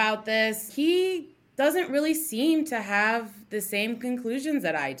bit about this. He doesn't really seem to have the same conclusions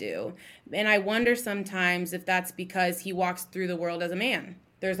that I do. And I wonder sometimes if that's because he walks through the world as a man.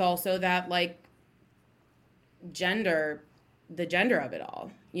 There's also that like gender, the gender of it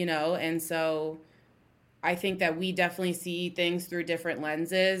all, you know? And so I think that we definitely see things through different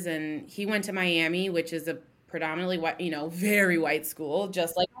lenses. And he went to Miami, which is a predominantly white, you know, very white school,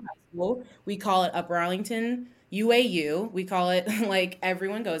 just like our high school. We call it Upper Arlington UAU. We call it like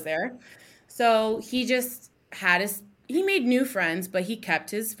everyone goes there. So he just he made new friends, but he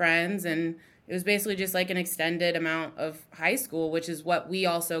kept his friends. And it was basically just like an extended amount of high school, which is what we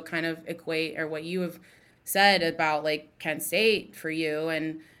also kind of equate or what you have said about like Kent State for you.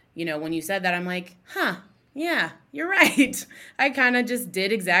 And, you know, when you said that, I'm like, huh, yeah, you're right. I kind of just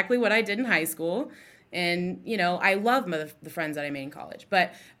did exactly what I did in high school. And, you know, I love the friends that I made in college.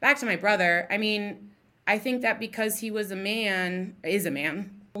 But back to my brother, I mean, I think that because he was is a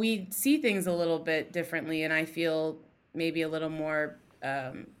man, we see things a little bit differently. And I feel maybe a little more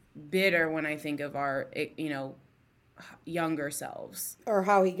bitter when I think of our, you know, younger selves. Or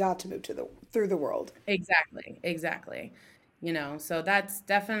how he got to move through the world. Exactly, exactly. You know, so that's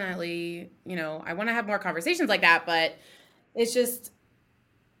definitely, you know, I want to have more conversations like that, but it's just,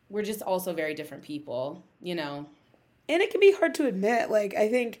 we're just also very different people, you know. And it can be hard to admit. Like I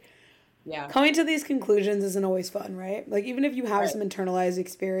think Yeah. coming to these conclusions isn't always fun, right? Like even if you have Right. some internalized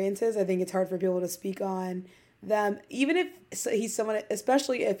experiences, I think it's hard for people to speak on them, even if he's someone,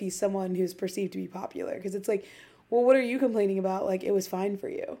 especially if he's someone who's perceived to be popular, because it's like, well, what are you complaining about? Like it was fine for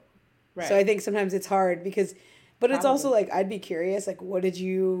you. So I Right. think sometimes it's hard because, but it's also Probably. like I'd be curious, like what did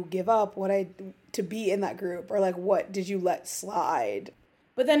you give up? To be in that group, or like what did you let slide?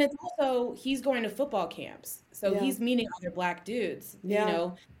 But then it's also he's going to football camps. So Yeah, he's meeting other black dudes, you yeah,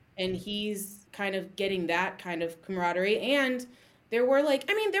 know, and he's kind of getting that kind of camaraderie. And there were like,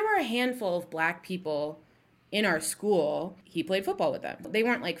 I mean, there were a handful of black people in our school. He played football with them. They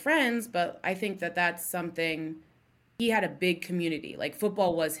weren't like friends, but I think that that's something he had a big community. Like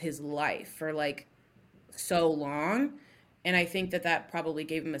football was his life for like so long. And I think that that probably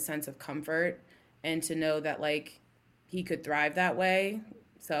gave him a sense of comfort and to know that like he could thrive that way.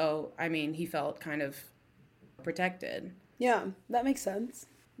 So, I mean, he felt kind of protected. yeah. That makes sense.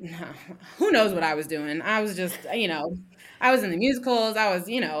 Who knows what I was doing? I was just, you know, I was in the musicals. I was,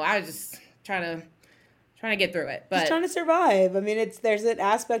 you know, I was just trying to get through it. Just trying But to survive. I mean, it's there's an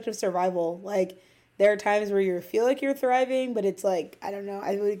aspect of survival. Like there are times where you feel like you're thriving, but it's like I don't know.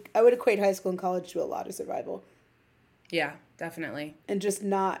 I would equate high school and college to a lot of survival, yeah, definitely. and just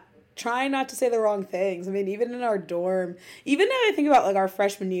not trying not to say the wrong things. I mean, even in our dorm, even now I think about like our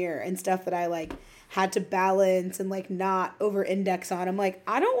freshman year and stuff that I like had to balance and like not over index on. I'm like,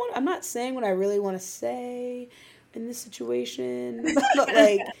 I'm not saying what I really want to say in this situation, but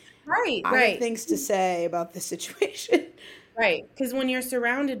like Right, I have right. things to say about this situation. Right. Because when you're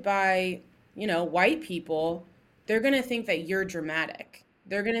surrounded by, you know, white people, they're going to think that you're dramatic.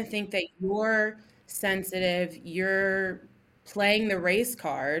 They're going to think that you're sensitive, you're playing the race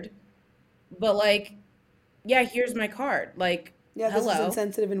card, but like, yeah, here's my card. Like, Yeah, this is hello.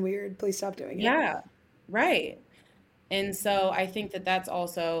 insensitive and weird. Please stop doing it. Yeah, right. And so I think that that's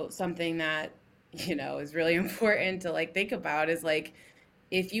also something that, is really important to like think about is like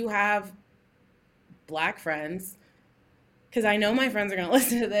if you have black friends, because I know my friends are going to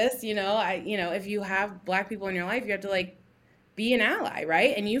listen to this, if you have black people in your life, you have to like be an ally,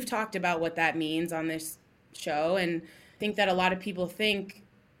 right? And you've talked about what that means on this show, and I think that a lot of people think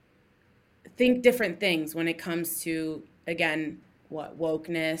different things when it comes to, again, what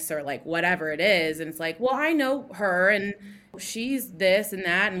wokeness or like whatever it is. And it's like, well, I know her and she's this and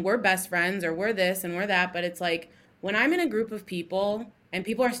that, and we're best friends, or we're this and we're that. But it's like when I'm in a group of people and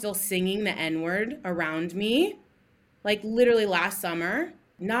people are still singing the N word around me, like literally last summer,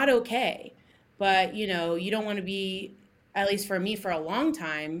 not okay. But you don't want to be, at least for me, for a long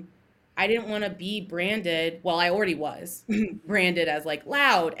time, I didn't want to be branded. Well, I already was branded as like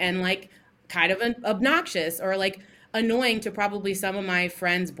loud and like kind of obnoxious or like annoying to probably some of my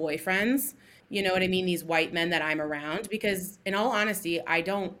friends' boyfriends. You know what I mean? These white men that I'm around. Because in all honesty, I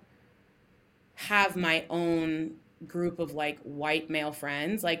don't have my own group of like white male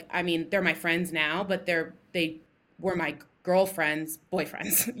friends. Like, I mean, they're my friends now, but they were my girlfriends'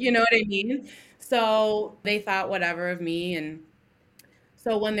 boyfriends. You know what I mean? So they thought whatever of me. And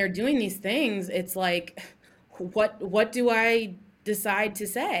so when they're doing these things, it's like, what do I decide to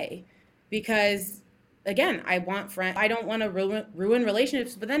say? Because again, I want friends. I don't want to ruin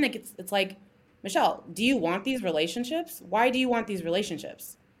relationships. But then it's like, Michelle, do you want these relationships? Why do you want these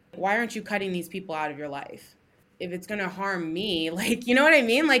relationships? Why aren't you cutting these people out of your life? If it's gonna harm me, like, you know what I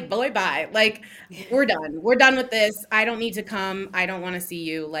mean? Like, boy, bye. Like, we're done. We're done with this. I don't need to come. I don't want to see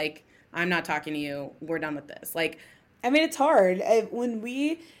you. Like, I'm not talking to you. We're done with this. Like, I mean, it's hard. When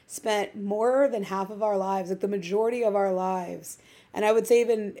we spent more than half of our lives, like the majority of our lives, and I would say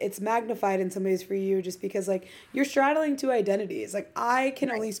even it's magnified in some ways for you just because, like, you're straddling two identities. Like, I can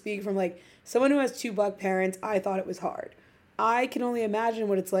only speak from, like, someone who has two black parents. I thought it was hard. I can only imagine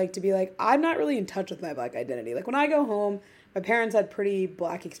what it's like to be like, I'm not really in touch with my black identity. Like, when I go home, my parents had pretty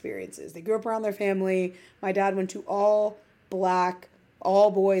black experiences. They grew up around their family. My dad went to all black,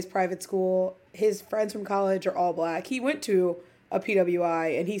 all boys private school. His friends from college are all black. He went to a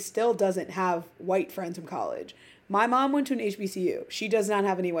PWI and he still doesn't have white friends from college. My mom went to an HBCU. She does not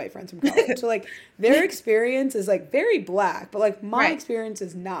have any white friends from college. So like their experience is like very black, but like my right. experience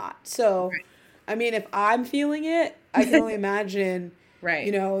is not. So Right. I mean, if I'm feeling it, I can only imagine, Right.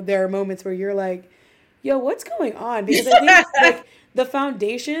 there are moments where you're like, yo, what's going on? Because I think like the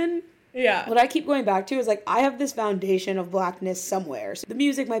foundation, Yeah. what I keep going back to is like I have this foundation of blackness somewhere. So the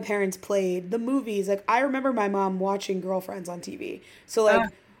music my parents played, the movies, like I remember my mom watching Girlfriends on TV. So like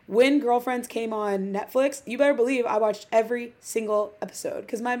when Girlfriends came on Netflix, you better believe I watched every single episode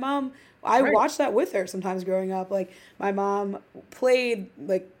because my mom, I Right. watched that with her sometimes growing up. Like my mom played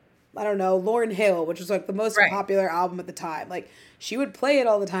like I don't know, Lauryn Hill, which was like the most Right. popular album at the time. Like she would play it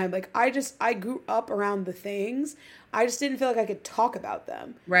all the time. Like I grew up around the things. I just didn't feel like I could talk about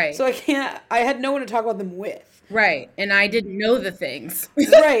them. Right. So I had no one to talk about them with. Right. And I didn't know the things.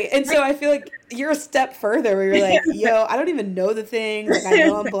 Right. And so I feel like you're a step further where you're like, yo, I don't even know the things. Like I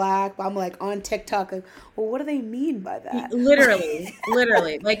know I'm black, but I'm like on TikTok, like, well, what do they mean by that? Literally,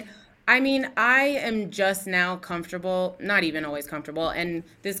 literally. Like, I mean, I am just now comfortable, not even always comfortable, and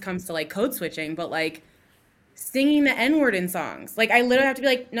this comes to like code switching, but like singing the N word in songs. Like, I literally have to be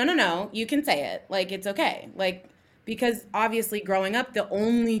like, no, no, no, you can say it. Like, it's okay. Like, because obviously growing up, the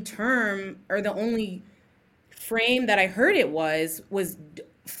only term or the only frame that I heard it was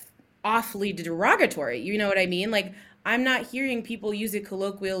awfully derogatory. You know what I mean? Like, I'm not hearing people use it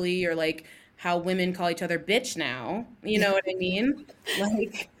colloquially or like how women call each other bitch now. You know what I mean?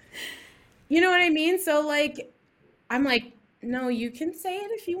 Like, you know what I mean? So like, I'm like, no, you can say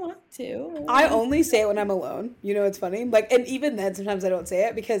it if you want I to. only say it when I'm alone. You know, it's funny. Like, and even then, sometimes I don't say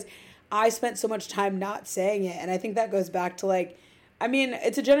it because I spent so much time not saying it. And I think that goes back to like, I mean,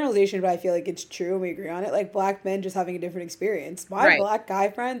 it's a generalization, but I feel like it's true and we agree on it. Like, black men just having a different experience. My Right, black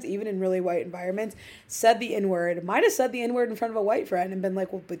guy friends, even in really white environments, said the N word, might have said the N word in front of a white friend and been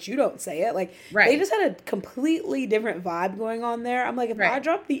like, well, but you don't say it. Like, they right, just had a completely different vibe going on there. I'm like, if I right,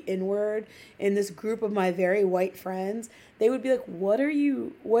 dropped the N word in this group of my very white friends, they would be like,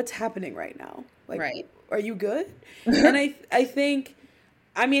 what's happening right now? Like, right, are you good? And I think,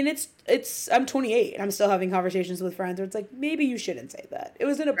 I mean, I'm 28 and I'm still having conversations with friends where it's like, maybe you shouldn't say that. It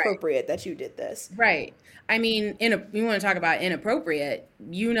was right, inappropriate that you did this. right. I mean, you want to talk about inappropriate.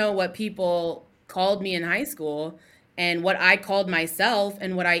 You know what people called me in high school and what I called myself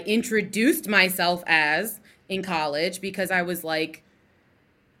and what I introduced myself as in college because I was like,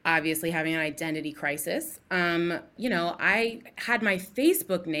 obviously having an identity crisis. I had my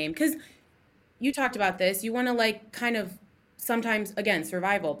Facebook name because you talked about this. You want to like kind of sometimes again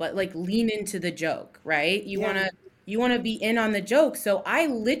survival, but like lean into the joke, right? Yeah. You want to be in on the joke. So I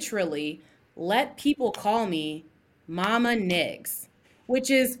literally let people call me Mama Niggs, which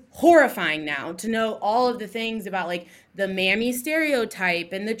is horrifying now to know all of the things about like the mammy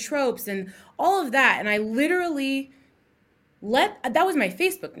stereotype and the tropes and all of that. And I literally let that was my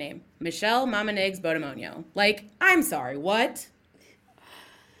Facebook name, Michelle Mama Niggs Bodemonio. Like, I'm sorry, what?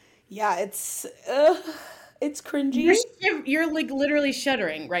 Yeah, it's You're cringy. you're like literally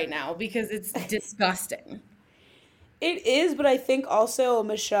shuddering right now because it's disgusting. It is, but I think also,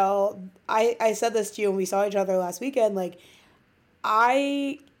 Michelle, I said this to you when we saw each other last weekend, like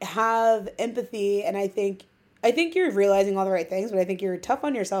I have empathy, and I think you're realizing all the right things, but I think you're tough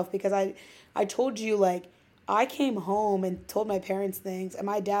on yourself because I told you, like, I came home and told my parents things, and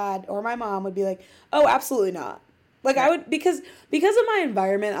my dad or my mom would be like, "Oh, absolutely not." Like I Right. would, because of my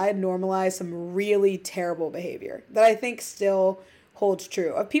environment, I had normalized some really terrible behavior that I think still holds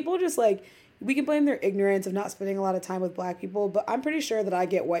true. Of people just like, we can blame their ignorance of not spending a lot of time with black people, but I'm pretty sure that I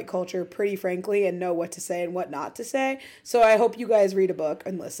get white culture pretty frankly and know what to say and what not to say. So I hope you guys read a book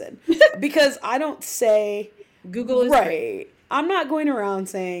and listen. Because I don't say, Google is free. right. I'm not going around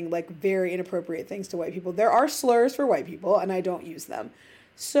saying like very inappropriate things to white people. There are slurs for white people and I don't use them.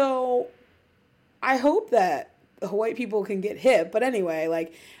 So I hope that white people can get hip. But anyway,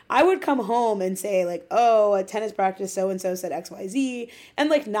 like I would come home and say like, "Oh, at tennis practice, so and so said XYZ," and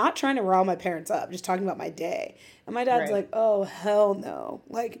like not trying to rile my parents up, just talking about my day. And my dad's Right. like, "Oh hell no,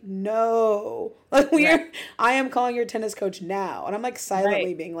 like no, like Right. I am calling your tennis coach now," and I'm like Right.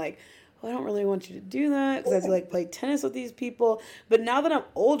 silently being like, well, I don't really want you to do that because I have to like play tennis with these people. But now that I'm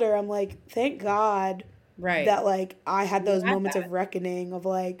older, I'm like, thank God Right. that like I had You those had moments of that. reckoning of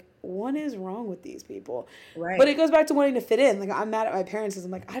like, what is wrong with these people? But it Right. goes back to wanting to fit in. Like I'm mad at my parents because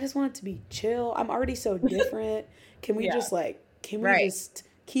I'm like, I just want it to be chill. I'm already so different. Yeah. Can we Right. just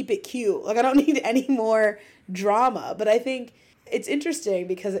keep it cute? Like I don't need any more drama. But I think it's interesting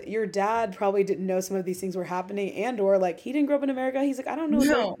because your dad probably didn't know some of these things were happening, and or like he didn't grow up in America. He's like, No. I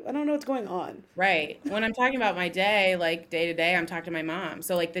don't know what's going on. Right. When I'm talking about my day, like day to day, I'm talking to my mom.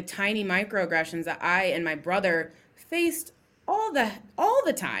 So like the tiny microaggressions that I and my brother faced all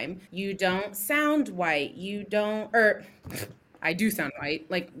the time. You don't sound white. You don't or I do sound white,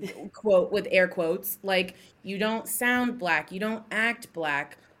 like quote with air quotes. Like you don't sound black. You don't act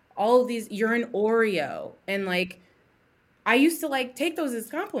black. All of these you're an Oreo. And like I used to like take those as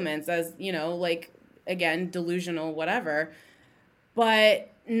compliments as, like again, delusional whatever,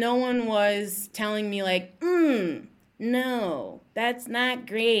 but no one was telling me like, no, that's not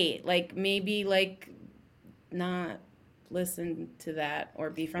great. Like maybe like not listen to that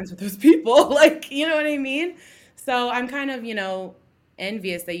or be friends with those people. Like, you know what I mean? So I'm kind of,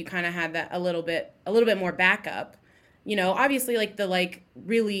 envious that you kind of had that a little bit more backup. Obviously like the like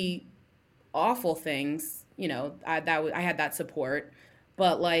really awful things, I had that support,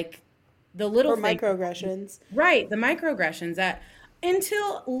 but like the little Or things, microaggressions. right? The microaggressions that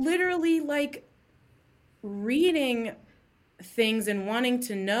until literally like reading things and wanting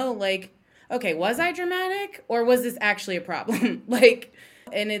to know like, okay, was I dramatic or was this actually a problem? Like,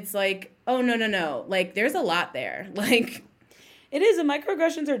 and it's like, oh no, no, no. Like there's a lot there. Like, It is, and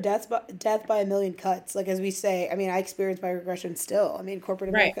microaggressions are death by a million cuts. Like as we say, I mean, I experience microaggressions still. I mean,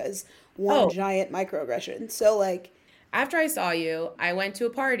 corporate right. America is one Oh, giant microaggression. So like, after I saw you, I went to a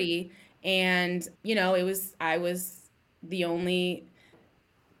party and, I was the only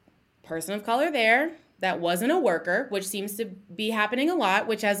person of color there that wasn't a worker, which seems to be happening a lot,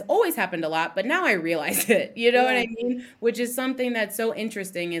 which has always happened a lot, but now I realize it. You know what I yeah, mean? Which is something that's so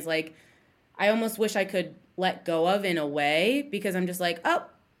interesting is like I almost wish I could let go of in a way because I'm just like, oh,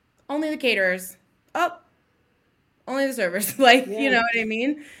 only the caterers. Oh, only the servers. Like, you yeah. know what I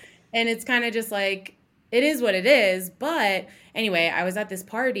mean? And it's kind of just like, it is what it is. But anyway, I was at this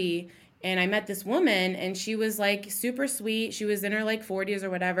party and I met this woman and she was like super sweet. She was in her like 40s or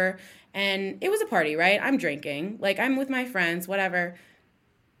whatever. And it was a party, right? I'm drinking. Like, I'm with my friends, whatever.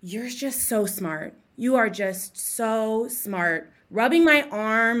 You're just so smart. You are just so smart. Rubbing my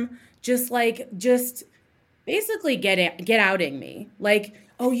arm, just basically get outing me. Like,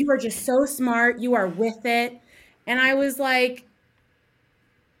 oh, you are just so smart. You are with it. And I was like,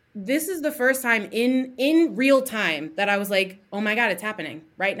 this is the first time in real time that I was like, oh my God, it's happening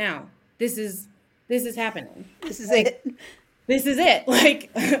right now. This is happening. This is Like, it. this is it.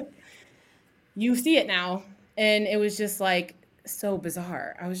 Like you see it now. And it was just like so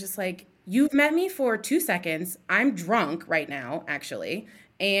bizarre. I was just like, you've met me for 2 seconds. I'm drunk right now, actually,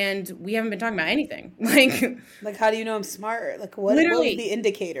 and we haven't been talking about anything. Like, Like, how do you know I'm smart? Like, what was literally, the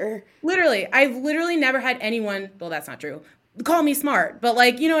indicator? literally, I've literally never had anyone, well, that's not true, call me smart, but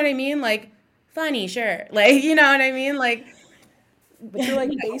like, you know what I mean? Like, funny, sure. Like, you know what I mean? Like, But you're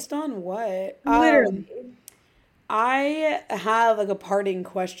like, you know, based on what? literally. I have like a parting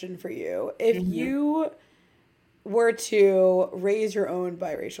question for you. If Mhm. you were to raise your own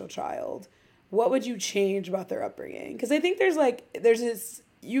biracial child, what would you change about their upbringing? Because I think there's this,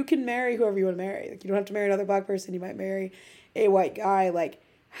 you can marry whoever you want to marry. Like, you don't have to marry another black person. You might marry a white guy. Like,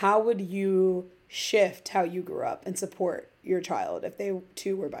 how would you shift how you grew up and support your child if they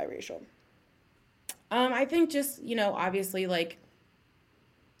too were biracial? I think just, obviously like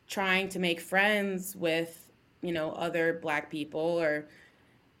trying to make friends with, other black people or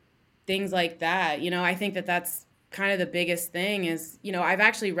things like that. I think that that's kind of the biggest thing is, I've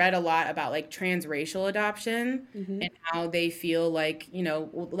actually read a lot about like transracial adoption Hmm. and how they feel like,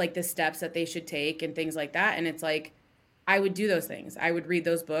 like the steps that they should take and things like that. And it's like, I would do those things. I would read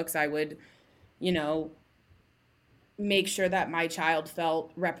those books. I would, you know, make sure that my child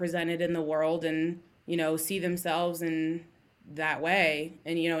felt represented in the world and, see themselves in that way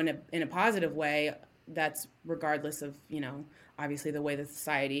and, in a positive way that's regardless of, obviously the way that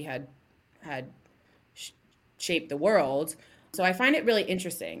society had sh- shaped the world. So I find it really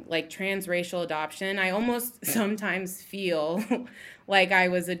interesting, like transracial adoption. I almost sometimes feel like I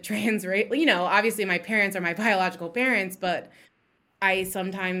was a transracial, obviously my parents are my biological parents, but I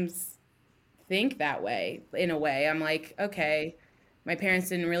sometimes think that way in a way. I'm like, okay, my parents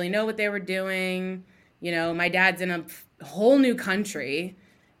didn't really know what they were doing. My dad's in a whole new country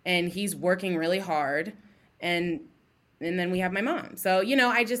and he's working really hard and and then we have my mom. So,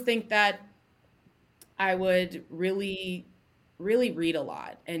 I just think that I would really really read a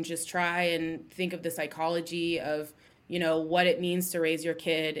lot and just try and think of the psychology of, what it means to raise your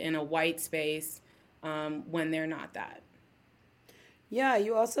kid in a white space when they're not that. Yeah,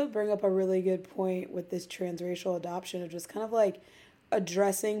 you also bring up a really good point with this transracial adoption of just kind of like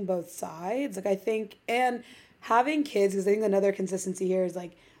addressing both sides. Like, I think, and having kids, because I think another consistency here is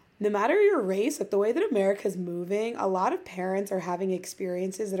like, no matter your race, like the way that America's moving, a lot of parents are having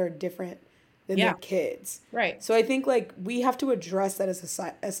experiences that are different than their Yeah, kids. right. So I think like we have to address that as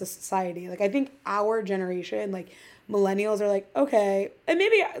a society. Like, I think our generation, like millennials are like, okay, and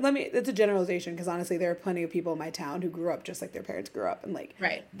maybe it's a generalization because honestly, there are plenty of people in my town who grew up just like their parents grew up and like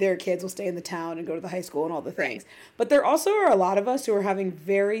Right. their kids will stay in the town and go to the high school and all the Right. things. But there also are a lot of us who are having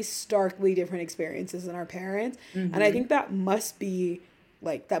very starkly different experiences than our parents. And I Mhm. think that must be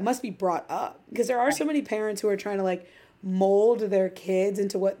brought up because there are so Right. many parents who are trying to like mold their kids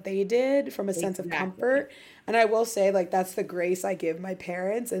into what they did from a sense of Exactly. comfort. And I will say, like, that's the grace I give my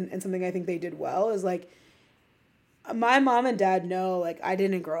parents, and something I think they did well is like my mom and dad know like I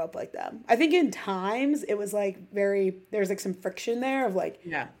didn't grow up like them. I think in times it was like there's like some friction there of like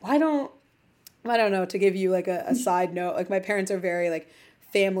Yeah. why don't I don't know, to give you like a side note, like my parents are very like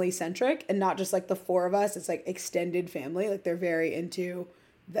family centric and not just like the four of us, it's like extended family. Like they're very into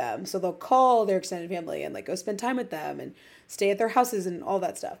them. So they'll call their extended family and like go spend time with them and stay at their houses and all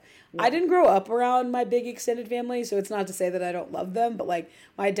that stuff. I Yeah. didn't grow up around my big extended family, so it's not to say that I don't love them, but like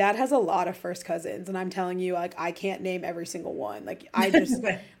my dad has a lot of first cousins and I'm telling you like I can't name every single one. Like I just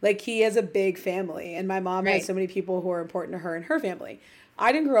like he has a big family and my mom has Right. so many people who are important to her and her family.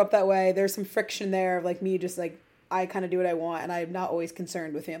 I didn't grow up that way. There's some friction there of like me just like I kind of do what I want and I'm not always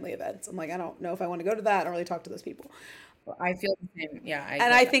concerned with family events. I'm like I don't know if I want to go to that. I don't really talk to those people. I feel the same. Yeah, I And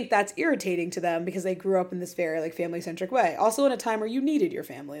get I that. think that's irritating to them because they grew up in this very like family centric way. Also in a time where you needed your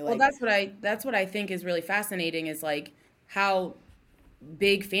family. Well, Like, that's what I think is really fascinating is like how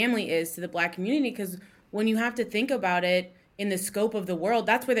big family is to the black community because when you have to think about it in the scope of the world,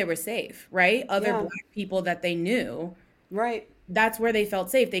 that's where they were safe, right? Other yeah, black people that they knew, right. that's where they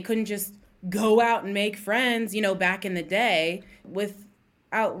felt safe. They couldn't just go out and make friends, back in the day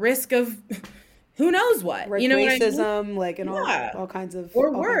without risk of who knows what. Like You know what I mean? racism, like and Yeah. Or all kinds of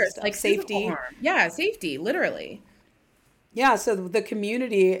worse, stuff. like physical Safety. harm. Yeah, safety, literally. Yeah, so the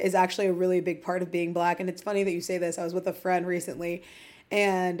community is actually a really big part of being black. And it's funny that you say this. I was with a friend recently,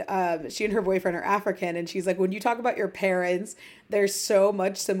 and she and her boyfriend are African. And she's like, when you talk about your parents, there's so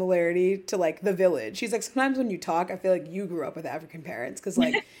much similarity to like the village. She's like, sometimes when you talk, I feel like you grew up with African parents because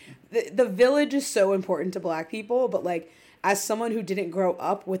like the village is so important to black people. But like, as someone who didn't grow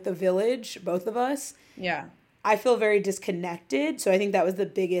up with the village, both of us, Yeah. I feel very disconnected. So I think that was the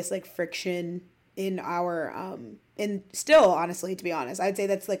biggest like friction in our and still honestly to be honest, I'd say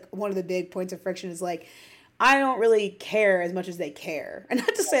that's like one of the big points of friction is like I don't really care as much as they care. And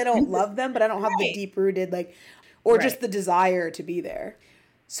not to say I don't love them, but I don't have the Right. deep rooted, like, or Right. just the desire to be there.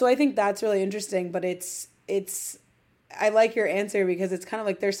 So I think that's really interesting, but I like your answer because it's kind of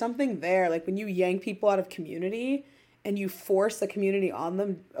like there's something there. Like when you yank people out of community and you force the community on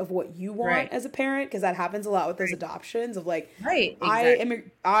them of what you want Right. as a parent, because that happens a lot with those adoptions of like, Right. Exactly.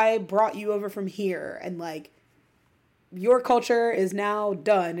 I brought you over from here and like your culture is now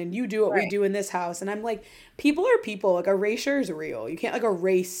done and you do what we Right. do in this house. And I'm like, people are people. Like erasure is real. You can't like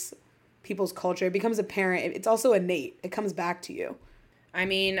erase people's culture. It becomes apparent. It's also innate. It comes back to you. I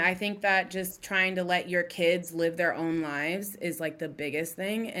mean, I think that just trying to let your kids live their own lives is like the biggest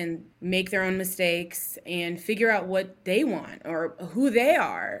thing and make their own mistakes and figure out what they want or who they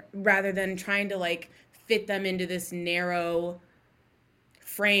are rather than trying to like fit them into this narrow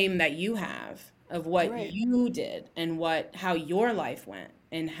frame that you have of what Right. you did and what how your life went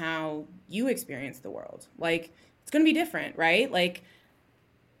and how you experienced the world. Like it's going to be different, right? Like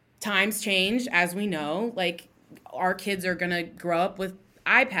times change as we know. Like our kids are going to grow up with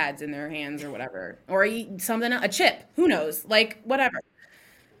iPads in their hands or whatever or eat something a chip, who knows? Like whatever.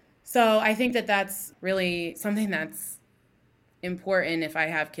 So I think that that's really something that's important if I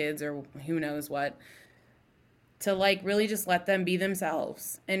have kids or who knows what to like really just let them be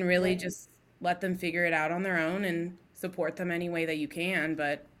themselves and really Right. just let them figure it out on their own and support them any way that you can,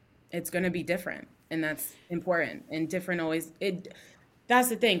 but it's going to be different and that's important and different always it that's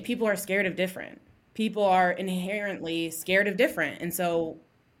the thing, people are scared of different, people are inherently scared of different, and so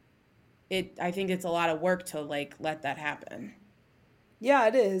it I think it's a lot of work to like let that happen. Yeah,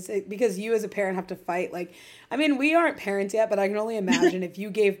 it is. Because you as a parent have to fight. Like, I mean, we aren't parents yet, but I can only imagine if you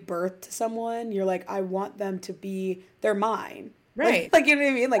gave birth to someone, you're like, I want them to be, they're mine. Like, Right. like you know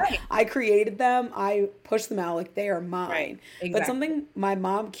what I mean? Like, Right. I created them, I pushed them out, like, they are Right. mine. But Exactly. something my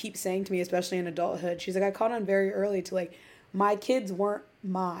mom keeps saying to me, especially in adulthood, she's like, I caught on very early to like, my kids weren't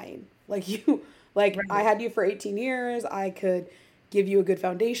mine. Like, you, like, I Right. had you for 18 years, I could give you a good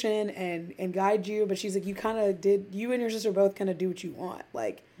foundation and guide you, but she's like, you kind of did, you and your sister both kind of do what you want.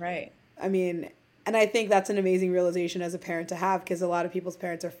 Like, Right. I mean, and I think that's an amazing realization as a parent to have because a lot of people's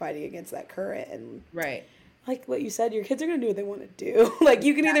parents are fighting against that current. And Right. like what you said, your kids are going to do what they want to do. Like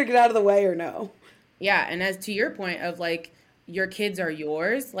you can either get out of the way or no. Yeah, and as to your point of like your kids are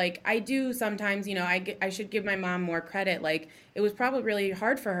yours, like I do sometimes, I should give my mom more credit. Like it was probably really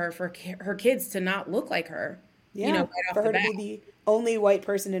hard for her for her kids to not look like her, Yeah. right For off the her to bat. be the only white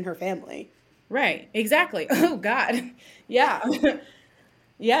person in her family. Right, exactly. Oh God. Yeah.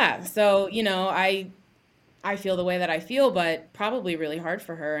 Yeah. So, I feel the way that I feel, but probably really hard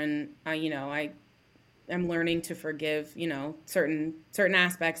for her and I am learning to forgive, certain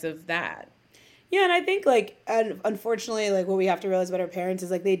aspects of that. Yeah, and I think like unfortunately like what we have to realize about our parents is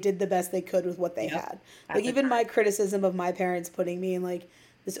like they did the best they could with what they Yep. had. Like At the even time. my criticism of my parents putting me in like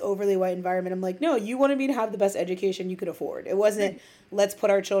this overly white environment, I'm like, no, you wanted me to have the best education you could afford. It wasn't let's put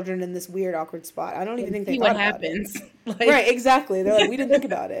our children in this weird awkward spot. I don't even And think they see what thought about it. happens. Right, Like, exactly. They're like, we didn't think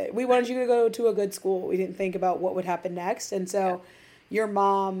about it. We wanted you to go to a good school. We didn't think about what would happen next. And yeah. so your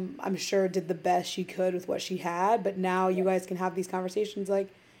mom, I'm sure, did the best she could with what she had, but now you guys can have these conversations like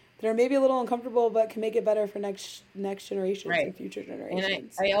that are maybe a little uncomfortable but can make it better for next generations and Right. future And I,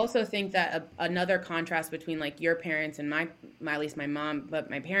 generations. I also think that another contrast between like your parents and at least my mom, but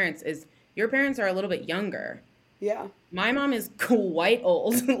my parents is your parents are a little bit younger. Yeah. My mom is quite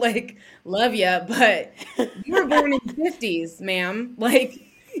old. Like, love ya, but you were born in the 50s, ma'am. Like,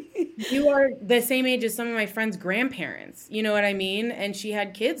 you are the same age as some of my friends' grandparents. You know what I mean? And she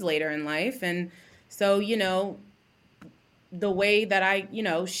had kids later in life. And so, the way that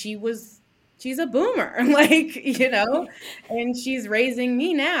she's a boomer, like, and she's raising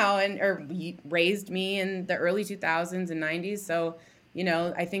me now or raised me in the early 2000s and 90s. So,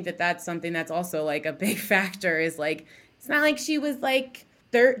 I think that that's something that's also like a big factor is like, it's not like she was like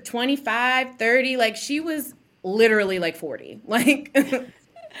 25, 30, like she was literally like 40. Like,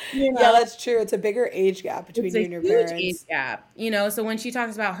 you Yeah, know, that's true. It's a bigger age gap it's between you a and your huge age parents. gap, So when she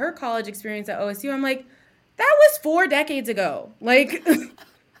talks about her college experience at OSU, I'm like, that was 4 decades ago. Like,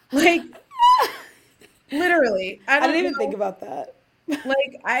 like literally, I I didn't don't even think know. about that.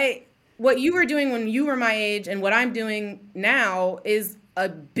 Like, what you were doing when you were my age and what I'm doing now is a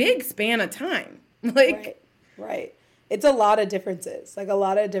big span of time. Like, Right. Right. It's a lot of differences. Like a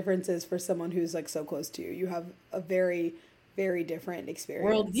lot of differences for someone who's like so close to you. You have a very, very different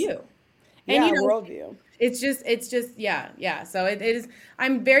experience. worldview. And, Yeah, worldview. it's just, yeah, yeah. So it is,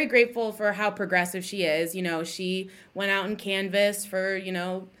 I'm very grateful for how progressive she is. She went out and canvassed for,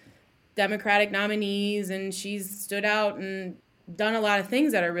 Democratic nominees and she's stood out and done a lot of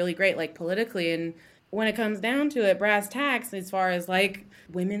things that are really great, like politically. And when it comes down to it, brass tacks, as far as like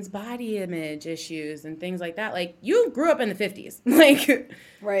women's body image issues and things like that, like you grew up in the 50s. Like,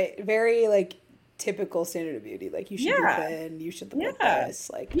 right. Very like typical standard of beauty. Like you should be yeah, thin, you should look like yeah. this.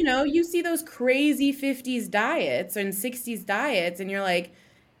 Like, You know, you see those crazy 50s diets and 60s diets, and you're like,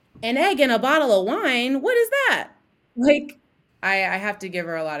 an egg and a bottle of wine? What is that? Like, I have to give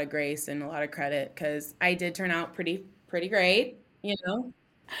her a lot of grace and a lot of credit because I did turn out pretty great, you know?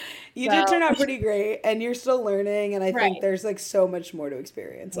 you did turn So, out pretty great and you're still learning, and I think right, there's like so much more to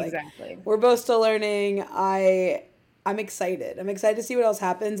experience. Like exactly. we're both still learning. I'm excited. I'm excited to see what else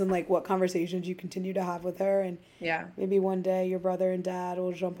happens and like what conversations you continue to have with her, and Yeah. maybe one day your brother and dad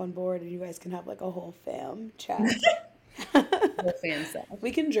will jump on board and you guys can have like a whole fam chat. Whole fan stuff.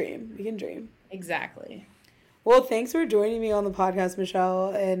 We can dream. We can dream. Exactly. Well, thanks for joining me on the podcast, Michelle,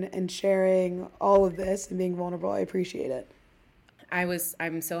 and sharing all of this and being vulnerable. I appreciate it.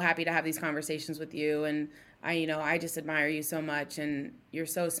 I'm so happy to have these conversations with you, and I just admire you so much, and you're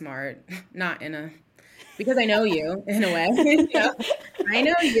so smart. Not in a because I know you in a way. I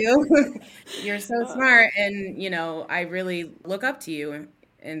know you. You're so smart, and I really look up to you,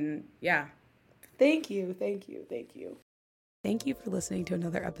 and yeah. Thank you. Thank you. Thank you. Thank you for listening to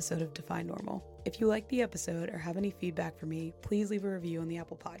another episode of Define Normal. If you like the episode or have any feedback for me, please leave a review on the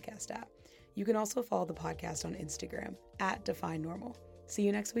Apple Podcast app. You can also follow the podcast on Instagram @Define Normal. See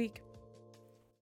you next week.